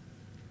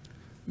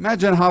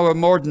 Imagine how a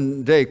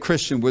modern day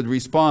Christian would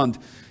respond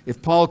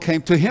if Paul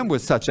came to him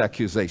with such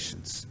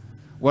accusations.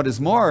 What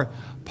is more,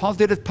 Paul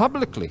did it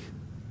publicly,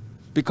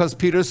 because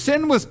Peter's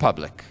sin was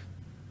public.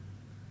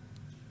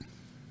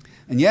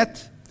 And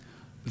yet,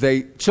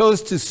 they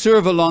chose to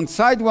serve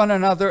alongside one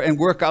another and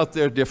work out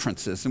their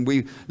differences. And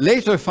we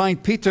later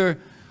find Peter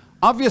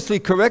obviously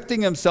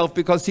correcting himself,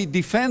 because he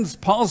defends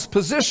Paul's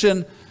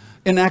position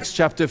in Acts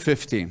chapter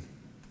 15.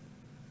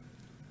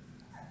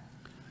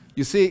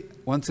 You see,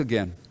 once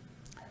again,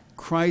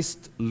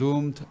 Christ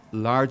loomed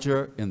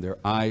larger in their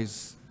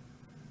eyes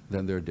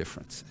than their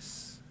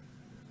differences.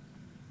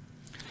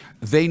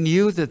 They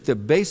knew that the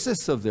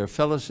basis of their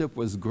fellowship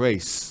was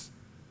grace,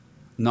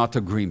 not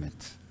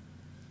agreement,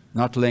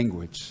 not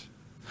language,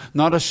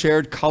 not a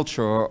shared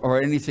culture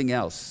or anything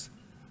else.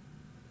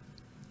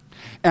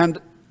 And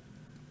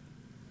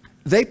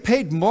they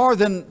paid more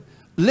than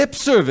lip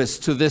service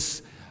to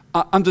this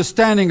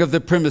understanding of the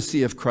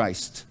primacy of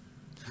Christ.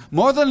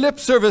 More than lip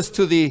service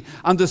to the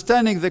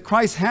understanding that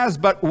Christ has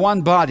but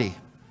one body,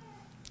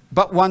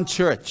 but one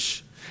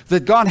church,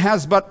 that God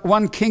has but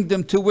one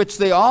kingdom to which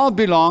they all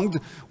belonged,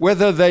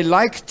 whether they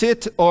liked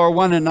it or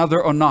one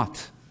another or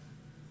not.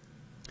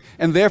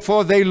 And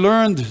therefore they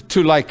learned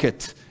to like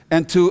it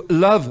and to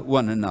love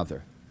one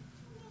another.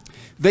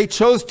 They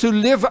chose to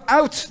live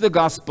out the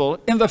gospel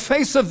in the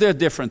face of their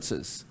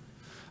differences.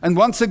 And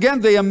once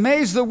again, they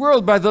amazed the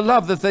world by the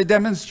love that they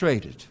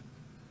demonstrated.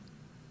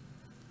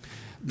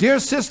 Dear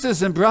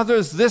sisters and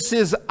brothers, this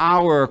is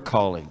our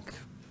calling.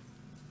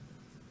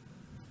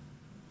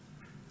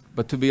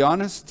 But to be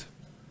honest,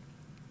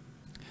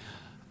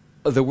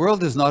 the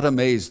world is not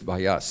amazed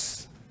by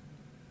us,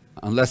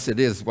 unless it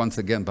is, once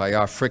again, by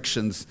our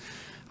frictions,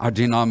 our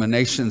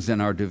denominations,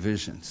 and our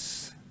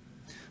divisions,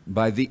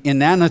 by the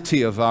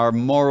inanity of our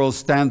moral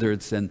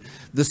standards and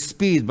the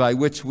speed by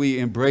which we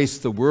embrace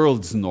the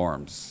world's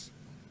norms.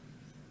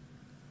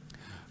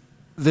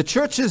 The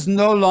church is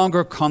no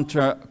longer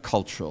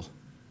countercultural.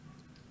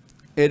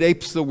 It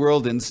apes the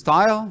world in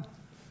style,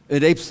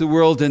 it apes the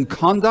world in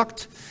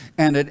conduct,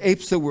 and it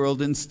apes the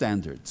world in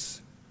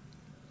standards.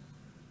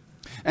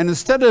 And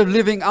instead of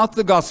living out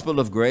the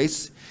gospel of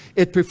grace,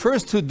 it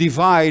prefers to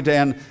divide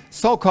and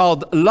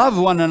so-called love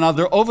one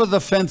another over the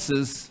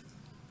fences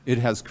it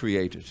has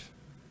created.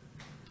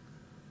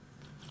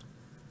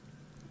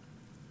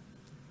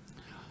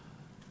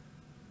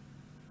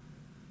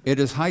 It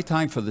is high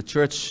time for the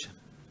church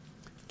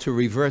to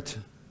revert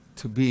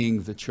to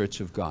being the church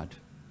of God,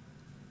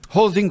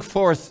 holding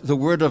forth the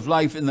word of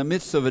life in the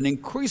midst of an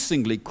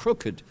increasingly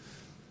crooked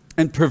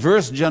and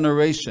perverse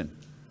generation.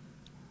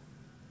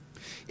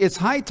 It's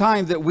high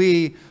time that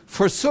we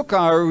forsook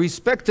our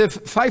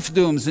respective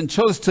fiefdoms and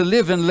chose to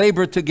live and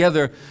labor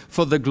together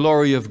for the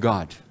glory of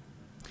God.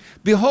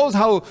 Behold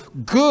how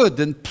good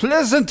and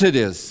pleasant it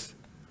is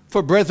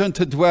for brethren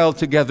to dwell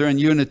together in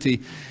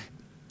unity.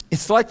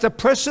 It's like the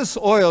precious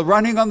oil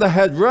running on the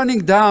head,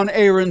 running down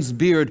Aaron's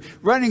beard,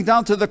 running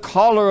down to the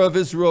collar of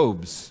his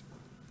robes.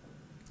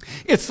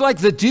 It's like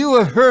the dew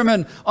of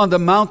Hermon on the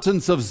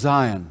mountains of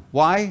Zion.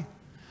 Why?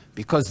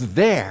 Because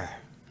there,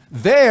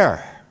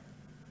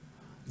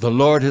 the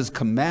Lord has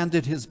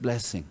commanded his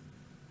blessing,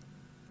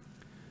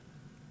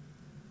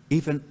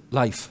 even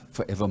life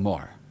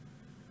forevermore.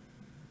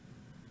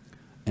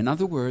 In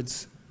other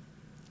words,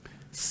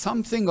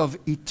 something of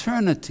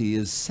eternity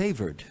is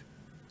savored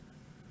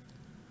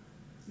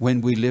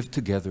when we live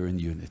together in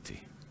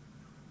unity.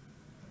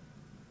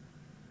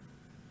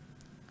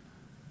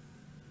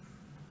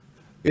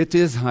 It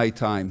is high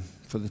time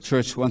for the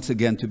church once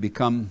again to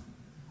become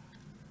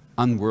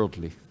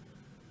unworldly,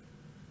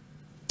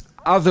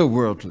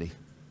 otherworldly,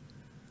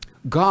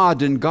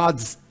 God and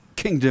God's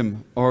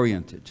kingdom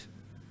oriented.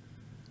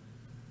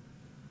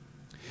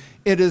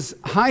 It is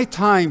high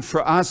time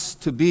for us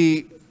to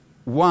be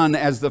one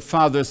as the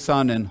Father,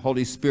 Son, and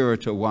Holy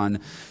Spirit are one,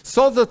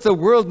 so that the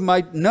world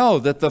might know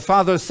that the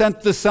Father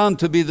sent the Son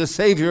to be the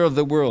Savior of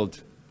the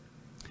world.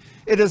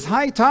 It is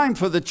high time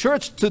for the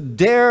church to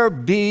dare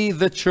be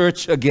the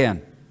church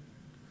again.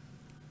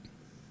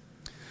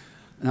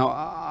 Now,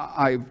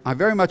 I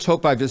very much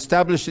hope I've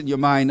established in your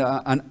mind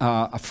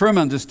a firm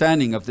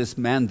understanding of this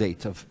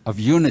mandate of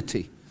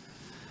unity.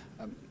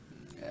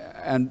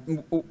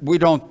 And we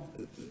don't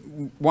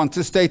want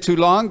to stay too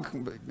long.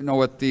 You know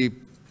what the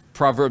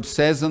Proverb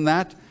says on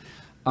that.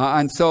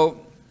 And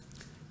so,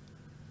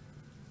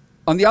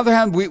 on the other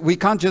hand, we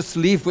can't just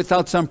leave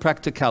without some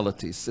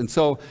practicalities. And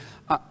so,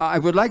 I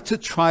would like to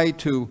try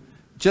to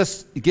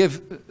just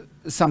give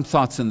some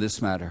thoughts in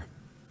this matter.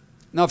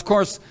 Now, of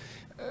course,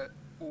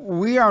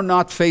 we are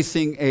not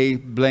facing a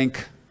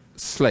blank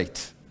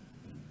slate.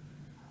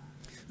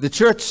 The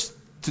church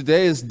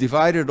today is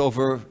divided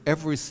over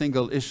every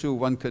single issue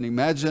one can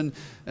imagine,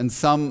 and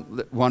some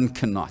that one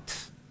cannot.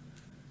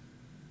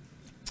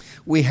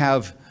 We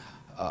have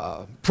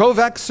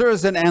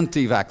pro-vaxxers and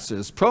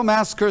anti-vaxxers,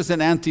 pro-maskers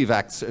and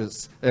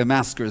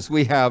anti-maskers.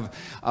 We have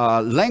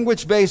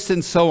language-based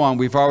and so on.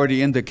 We've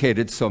already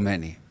indicated so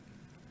many.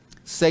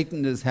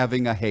 Satan is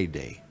having a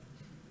heyday.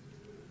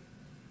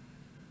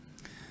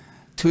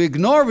 To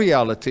ignore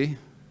reality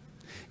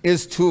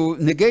is to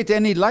negate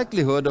any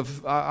likelihood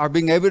of our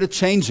being able to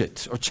change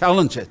it or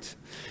challenge it.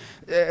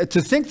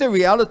 To think that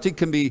reality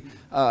can be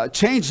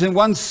changed in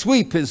one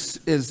sweep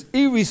is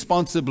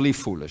irresponsibly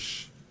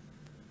foolish.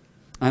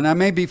 And I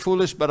may be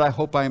foolish, but I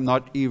hope I am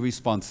not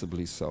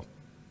irresponsibly so.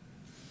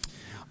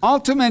 All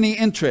too many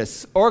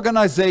interests,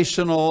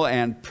 organizational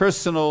and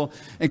personal,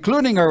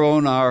 including our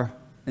own, are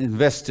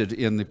invested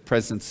in the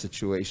present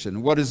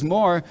situation. What is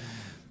more,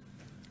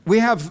 we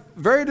have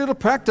very little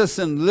practice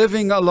in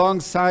living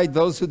alongside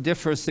those who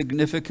differ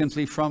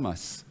significantly from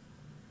us.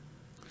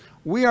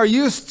 We are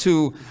used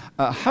to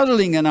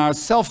huddling in our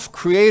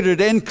self-created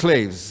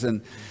enclaves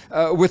and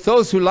with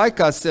those who like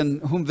us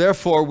and whom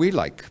therefore we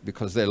like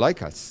because they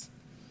like us.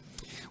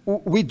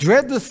 We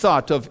dread the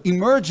thought of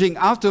emerging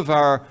out of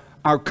our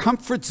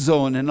comfort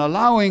zone and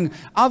allowing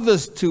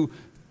others to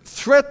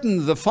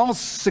threaten the false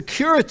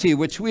security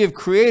which we have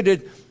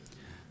created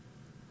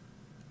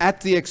at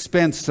the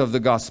expense of the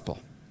gospel.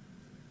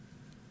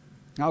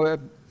 Now,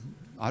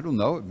 I don't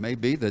know, it may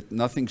be that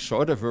nothing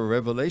short of a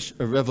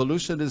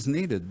revolution is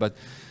needed, but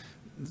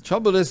the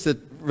trouble is that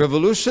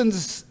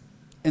revolutions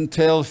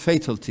entail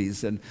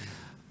fatalities, and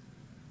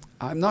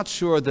I'm not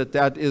sure that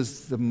that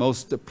is the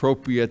most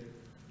appropriate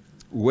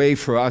way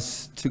for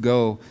us to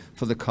go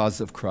for the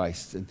cause of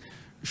Christ. And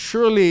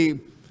surely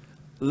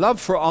love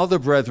for all the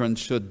brethren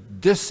should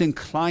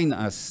disincline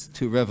us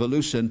to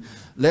revolution,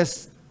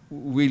 lest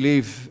we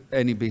leave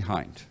any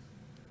behind.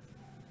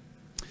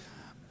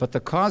 But the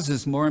cause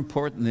is more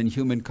important than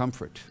human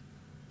comfort.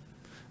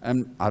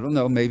 And I don't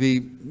know, maybe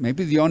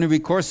the only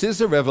recourse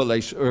is a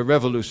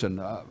revolution.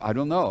 I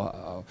don't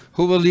know.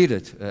 Who will lead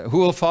it? Who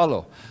will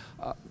follow?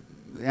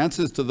 The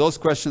answers to those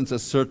questions are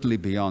certainly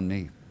beyond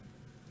me.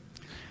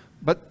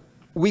 But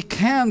we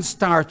can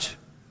start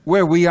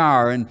where we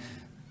are, and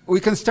we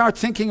can start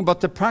thinking about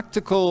the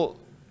practical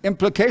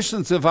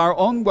implications of our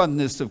own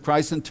oneness of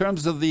Christ in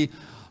terms of the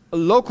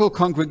local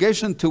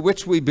congregation to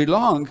which we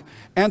belong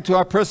and to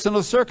our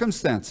personal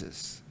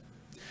circumstances.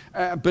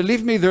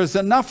 Believe me, there's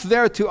enough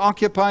there to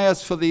occupy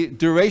us for the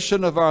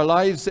duration of our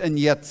lives and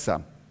yet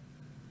some.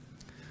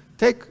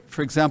 Take,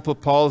 for example,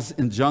 Paul's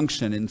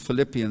injunction in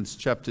Philippians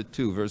chapter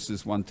 2,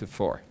 verses 1 to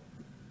 4.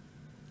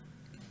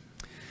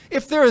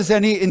 If there is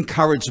any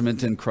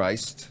encouragement in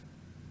Christ,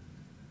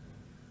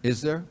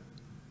 is there?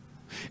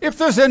 If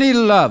there's any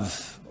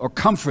love or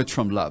comfort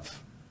from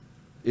love,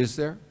 is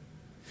there?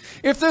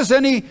 If there's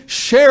any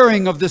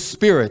sharing of the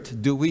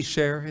Spirit, do we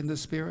share in the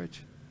Spirit?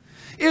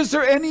 Is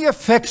there any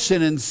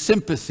affection and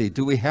sympathy?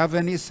 Do we have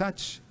any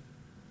such?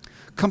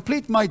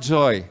 Complete my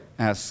joy,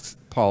 asks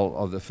Paul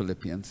of the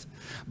Philippians,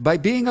 by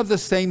being of the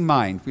same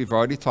mind. We've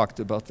already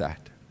talked about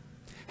that.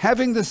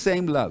 Having the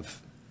same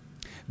love,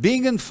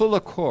 being in full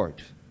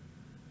accord.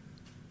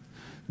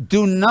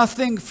 Do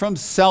nothing from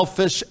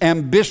selfish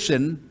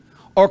ambition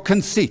or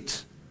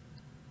conceit,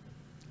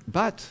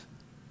 but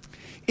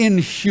in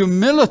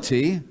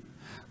humility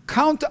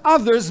count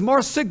others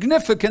more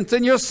significant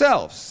than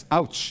yourselves.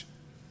 Ouch.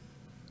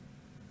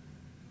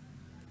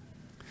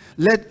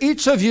 Let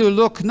each of you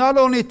look not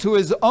only to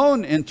his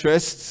own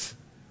interests,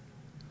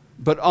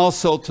 but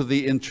also to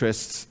the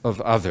interests of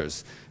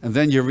others. And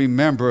then you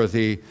remember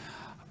the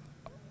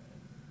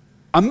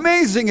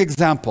amazing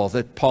example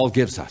that Paul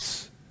gives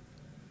us.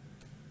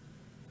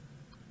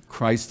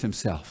 Christ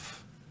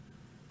himself,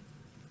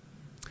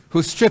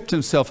 who stripped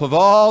himself of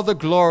all the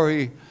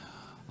glory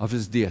of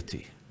his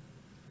deity,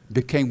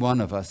 became one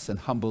of us and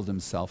humbled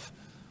himself,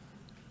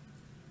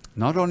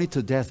 not only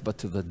to death, but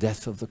to the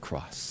death of the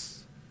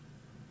cross.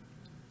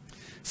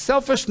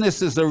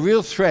 Selfishness is a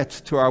real threat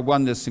to our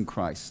oneness in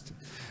Christ.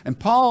 And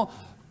Paul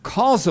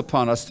calls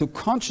upon us to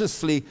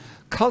consciously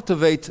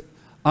cultivate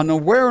an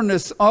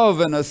awareness of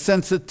and a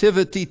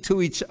sensitivity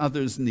to each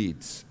other's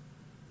needs.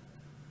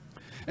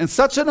 And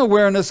such an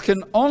awareness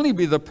can only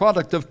be the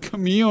product of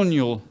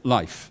communal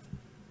life,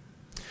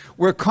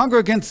 where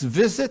congregants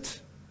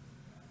visit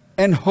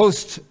and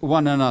host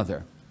one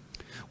another,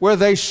 where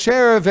they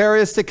share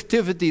various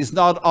activities,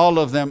 not all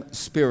of them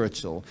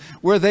spiritual,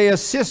 where they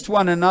assist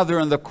one another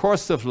in the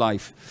course of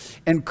life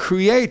and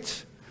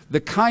create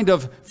the kind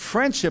of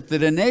friendship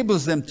that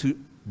enables them to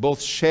both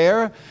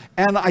share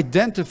and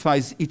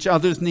identifies each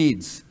other's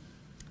needs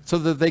so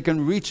that they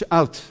can reach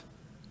out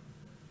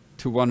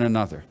to one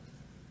another.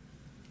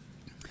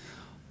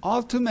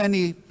 All too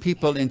many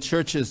people in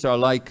churches are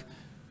like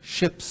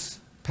ships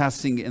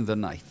passing in the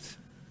night.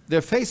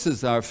 Their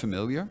faces are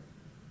familiar,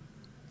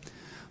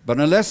 But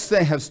unless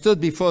they have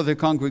stood before the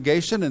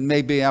congregation, and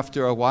maybe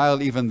after a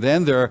while, even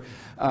then, their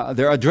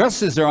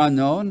addresses are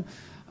unknown,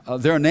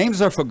 their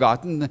names are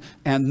forgotten,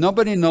 and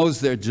nobody knows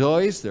their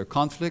joys, their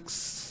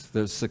conflicts,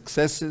 their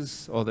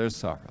successes, or their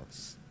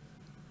sorrows.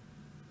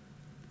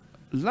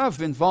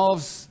 Love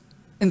involves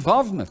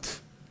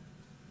involvement.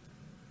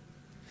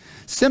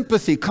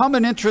 Sympathy,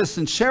 common interests,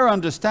 and shared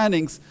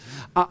understandings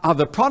are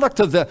the product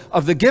of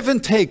the give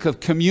and take of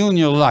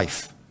communal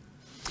life.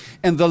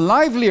 And the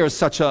livelier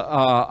such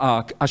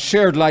a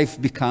shared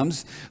life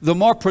becomes, the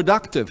more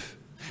productive,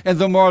 and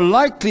the more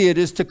likely it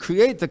is to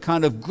create the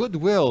kind of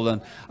goodwill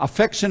and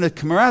affectionate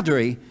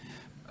camaraderie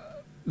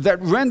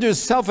that renders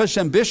selfish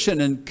ambition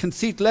and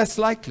conceit less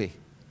likely,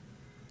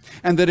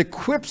 and that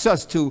equips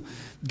us to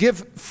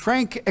give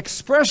frank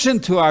expression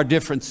to our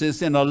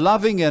differences in a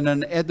loving and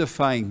an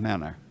edifying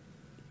manner.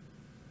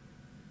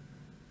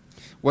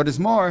 What is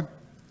more,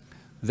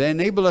 they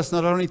enable us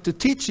not only to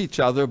teach each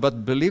other,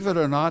 but believe it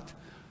or not,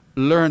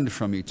 learn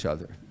from each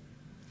other,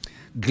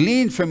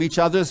 glean from each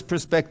other's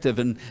perspective,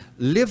 and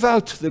live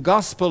out the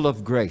gospel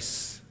of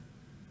grace.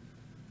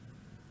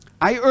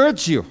 I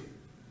urge you,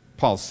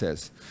 Paul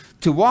says,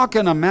 to walk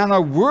in a manner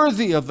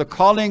worthy of the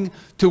calling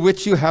to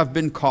which you have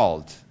been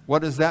called.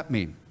 What does that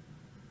mean?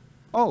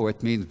 Oh,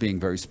 it means being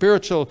very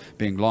spiritual,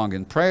 being long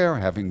in prayer,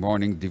 having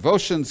morning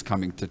devotions,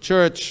 coming to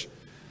church.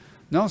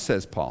 No,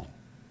 says Paul.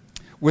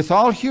 With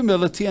all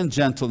humility and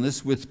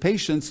gentleness, with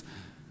patience,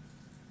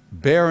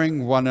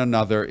 bearing one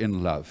another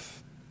in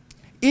love,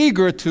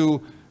 eager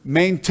to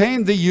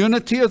maintain the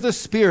unity of the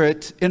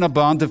Spirit in a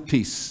bond of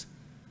peace.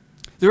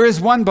 There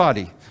is one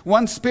body,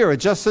 one Spirit,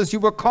 just as you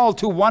were called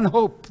to one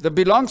hope that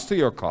belongs to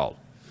your call.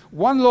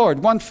 One Lord,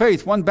 one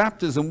faith, one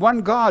baptism,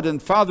 one God and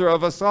Father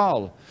of us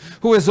all,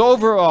 who is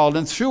over all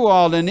and through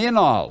all and in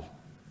all,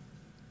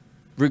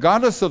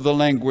 regardless of the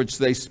language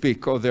they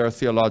speak or their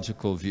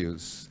theological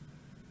views.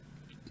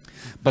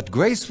 But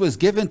grace was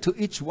given to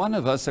each one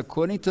of us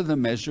according to the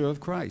measure of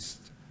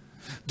Christ.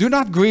 Do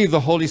not grieve the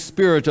Holy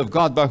Spirit of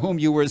God, by whom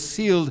you were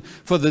sealed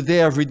for the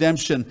day of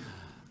redemption.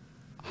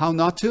 How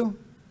not to?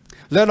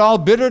 Let all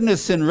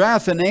bitterness and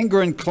wrath and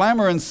anger and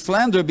clamor and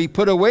slander be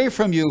put away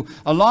from you,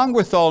 along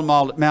with all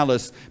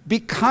malice. Be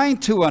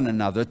kind to one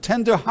another,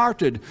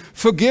 tender-hearted,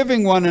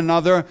 forgiving one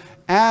another,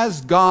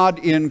 as God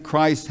in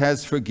Christ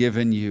has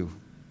forgiven you.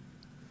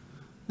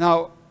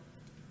 Now,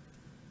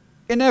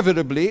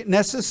 inevitably,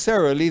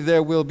 necessarily,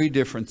 there will be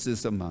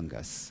differences among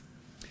us.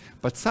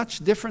 But such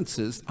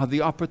differences are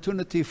the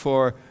opportunity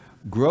for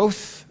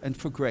growth and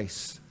for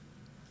grace.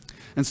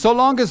 And so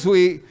long as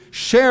we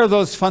share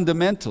those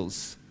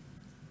fundamentals,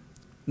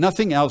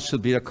 nothing else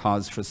should be a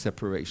cause for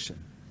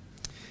separation.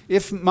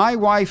 If my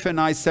wife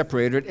and I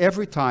separated,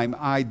 every time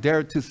I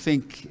dared to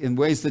think in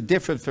ways that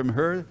differed from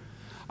her,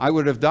 I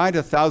would have died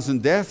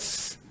 1,000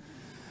 deaths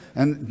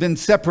and been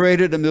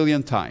separated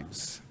 1,000,000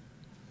 times.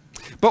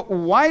 But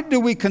why do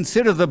we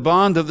consider the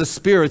bond of the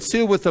Spirit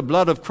sealed with the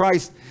blood of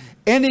Christ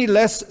any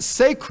less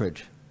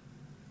sacred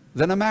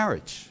than a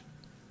marriage?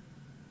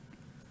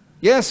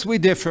 Yes, we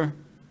differ.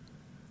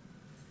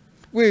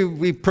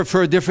 We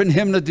prefer different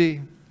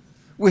hymnody.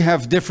 We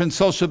have different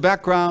social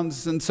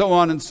backgrounds and so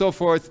on and so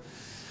forth.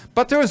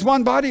 But there is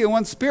one body and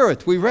one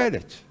Spirit. We read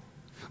it.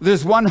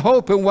 There's one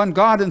hope and one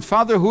God and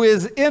Father who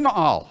is in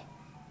all.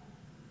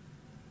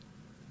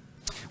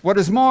 What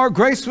is more,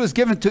 grace was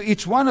given to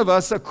each one of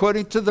us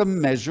according to the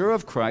measure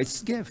of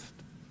Christ's gift.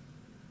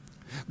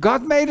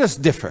 God made us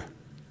differ,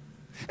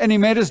 and He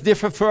made us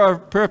differ for our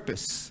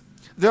purpose.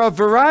 There are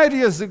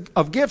varieties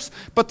of gifts,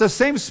 but the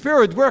same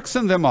Spirit works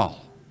in them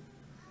all.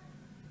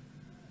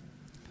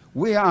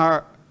 We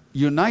are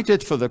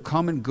united for the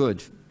common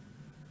good,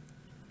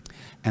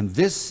 and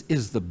this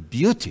is the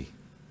beauty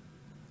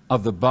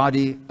of the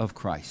body of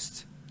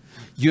Christ.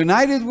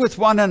 United with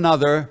one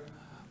another,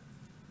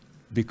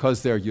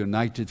 because they're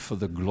united for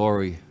the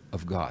glory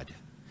of God.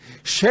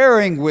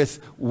 Sharing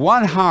with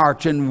one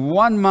heart and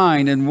one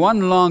mind and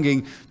one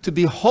longing to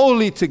be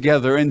holy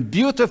together and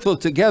beautiful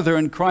together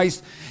in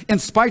Christ in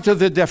spite of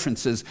their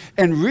differences,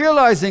 and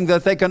realizing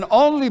that they can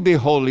only be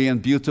holy and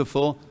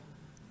beautiful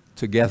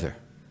together.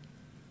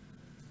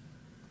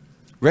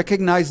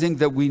 Recognizing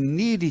that we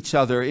need each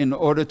other in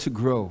order to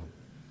grow,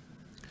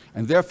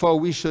 and therefore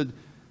we should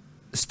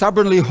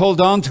stubbornly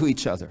hold on to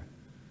each other.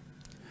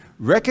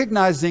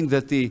 Recognizing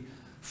that the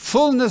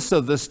fullness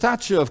of the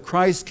stature of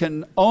Christ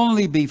can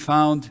only be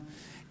found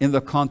in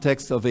the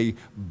context of a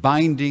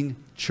binding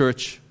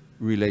church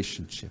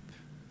relationship.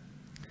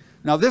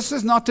 Now, this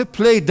is not to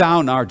play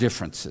down our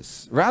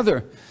differences.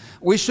 Rather,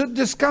 we should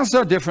discuss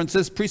our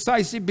differences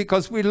precisely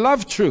because we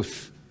love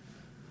truth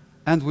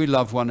and we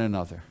love one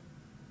another.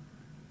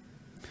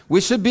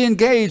 We should be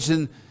engaged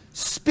in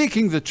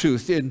speaking the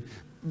truth in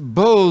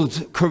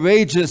bold,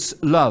 courageous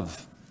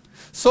love,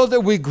 so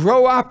that we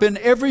grow up in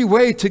every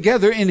way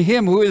together in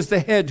Him who is the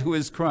head, who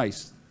is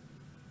Christ.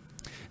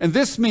 And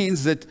this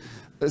means that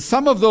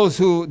some of those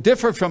who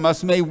differ from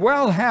us may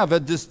well have a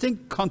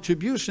distinct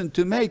contribution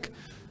to make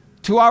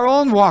to our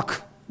own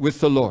walk with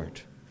the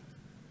Lord.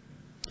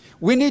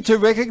 We need to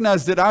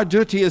recognize that our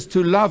duty is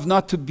to love,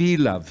 not to be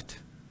loved.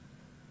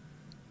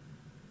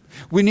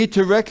 We need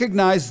to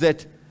recognize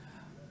that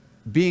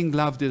being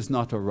loved is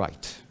not a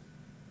right.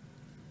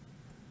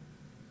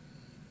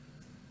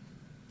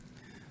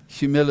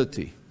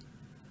 Humility,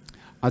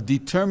 a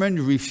determined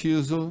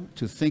refusal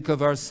to think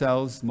of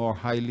ourselves more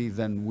highly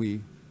than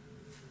we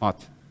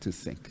ought to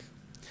think,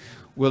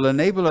 will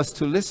enable us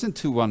to listen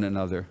to one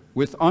another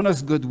with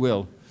honest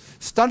goodwill,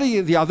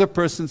 study the other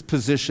person's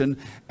position,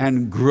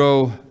 and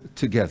grow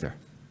together.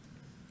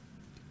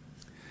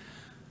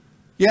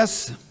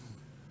 Yes,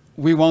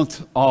 we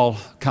won't all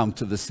come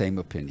to the same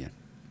opinion,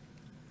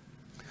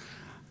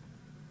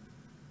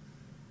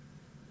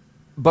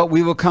 but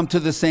we will come to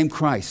the same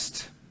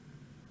Christ.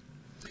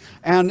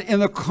 And in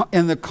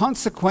the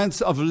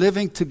consequence of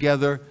living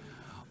together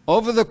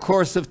over the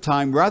course of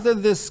time, rather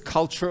than this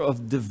culture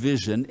of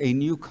division, a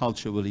new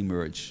culture will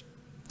emerge.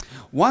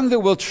 One that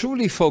will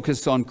truly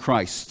focus on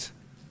Christ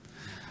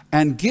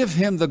and give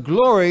him the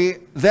glory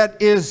that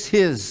is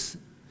his.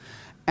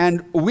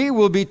 And we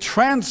will be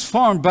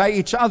transformed by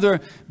each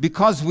other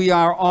because we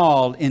are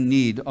all in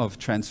need of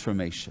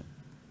transformation.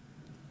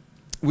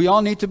 We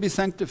all need to be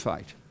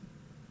sanctified.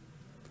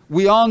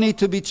 We all need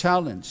to be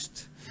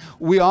challenged.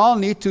 We all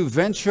need to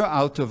venture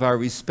out of our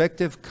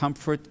respective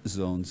comfort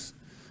zones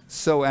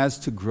so as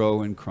to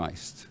grow in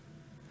Christ.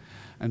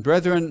 And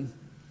brethren,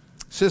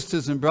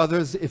 sisters and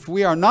brothers, if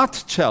we are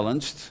not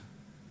challenged,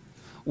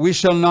 we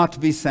shall not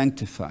be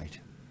sanctified.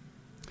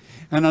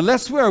 And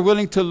unless we are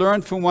willing to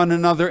learn from one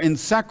another in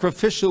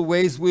sacrificial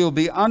ways, we will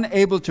be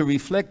unable to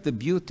reflect the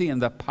beauty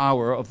and the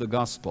power of the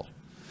gospel.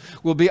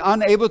 We'll be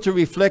unable to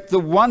reflect the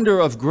wonder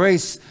of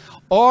grace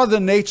or the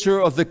nature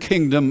of the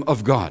kingdom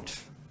of God.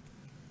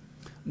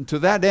 And to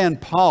that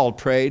end, Paul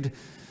prayed,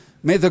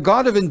 "May the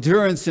God of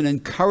endurance and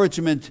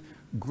encouragement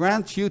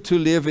grant you to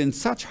live in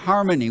such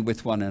harmony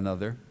with one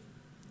another,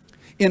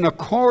 in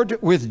accord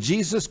with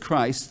Jesus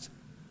Christ,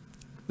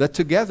 that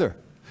together,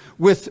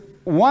 with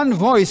one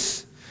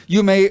voice,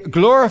 you may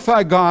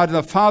glorify God,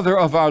 the Father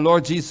of our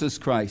Lord Jesus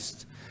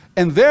Christ."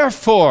 And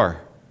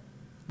therefore,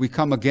 we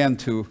come again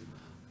to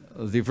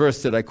the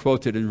verse that I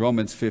quoted in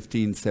Romans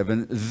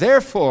 15:7.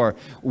 Therefore,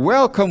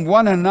 welcome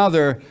one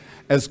another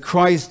as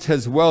Christ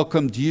has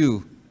welcomed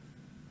you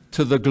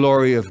to the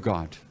glory of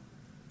God.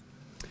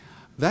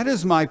 That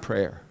is my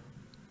prayer.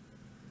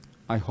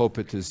 I hope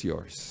it is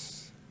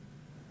yours.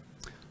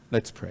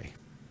 Let's pray.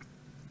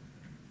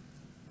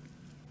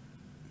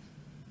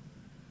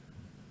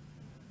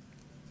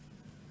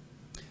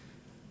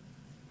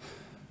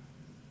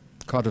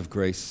 God of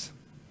grace,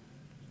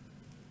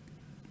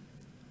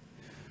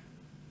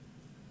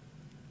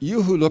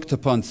 you who looked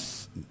upon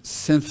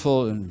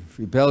sinful and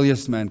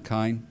rebellious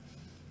mankind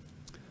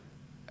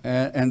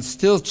and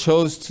still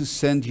chose to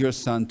send your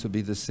Son to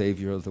be the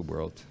Savior of the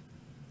world.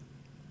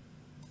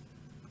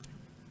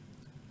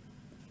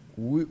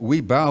 We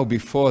bow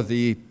before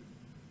the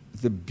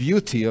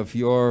beauty of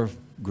your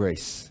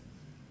grace.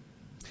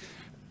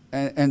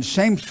 And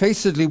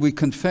shamefacedly we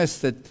confess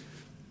that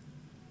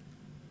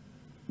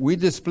we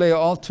display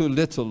all too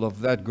little of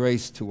that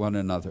grace to one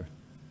another.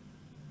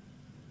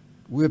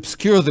 We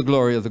obscure the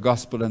glory of the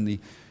gospel and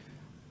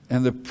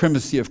the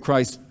primacy of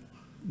Christ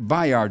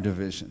by our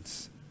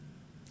divisions.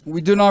 We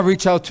do not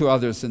reach out to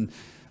others in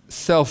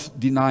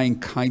self-denying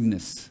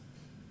kindness.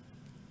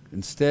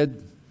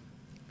 Instead,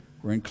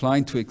 we're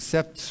inclined to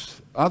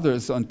accept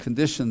others on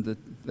condition that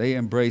they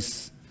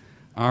embrace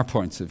our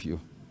points of view.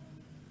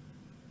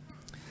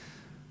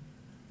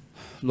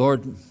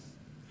 Lord,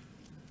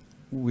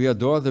 we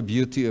adore the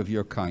beauty of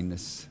your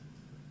kindness.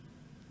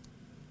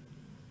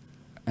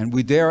 And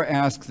we dare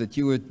ask that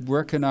you would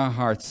work in our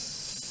hearts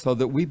so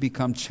that we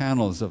become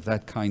channels of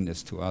that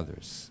kindness to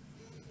others.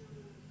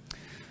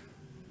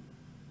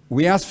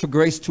 We ask for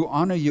grace to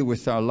honor you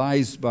with our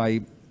lives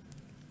by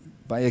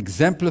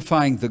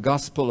exemplifying the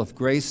gospel of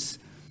grace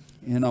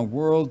in a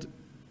world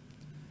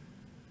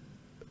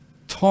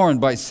torn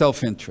by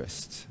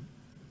self-interest.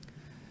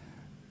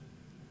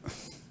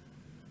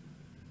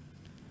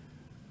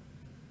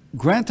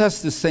 Grant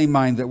us the same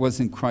mind that was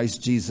in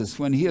Christ Jesus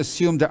when he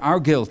assumed our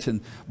guilt and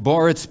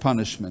bore its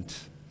punishment.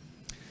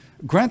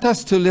 Grant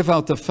us to live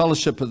out the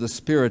fellowship of the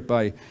Spirit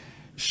by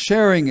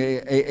sharing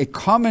a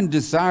common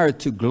desire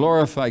to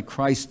glorify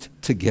Christ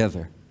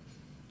together.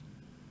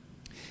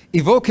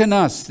 Evoke in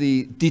us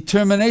the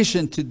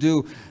determination to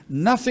do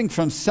nothing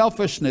from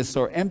selfishness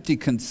or empty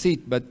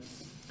conceit, but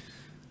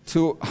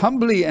to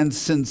humbly and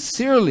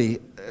sincerely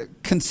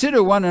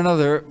consider one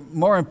another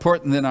more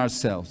important than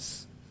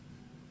ourselves.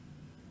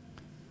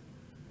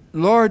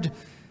 Lord,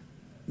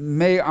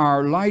 may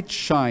our light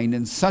shine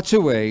in such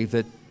a way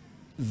that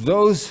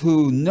those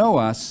who know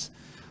us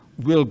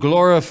will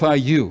glorify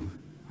you,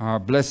 our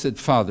blessed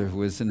Father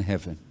who is in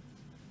heaven.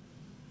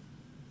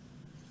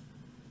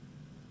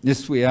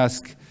 This we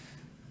ask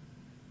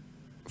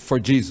for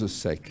Jesus'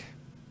 sake.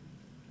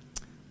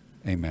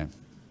 Amen.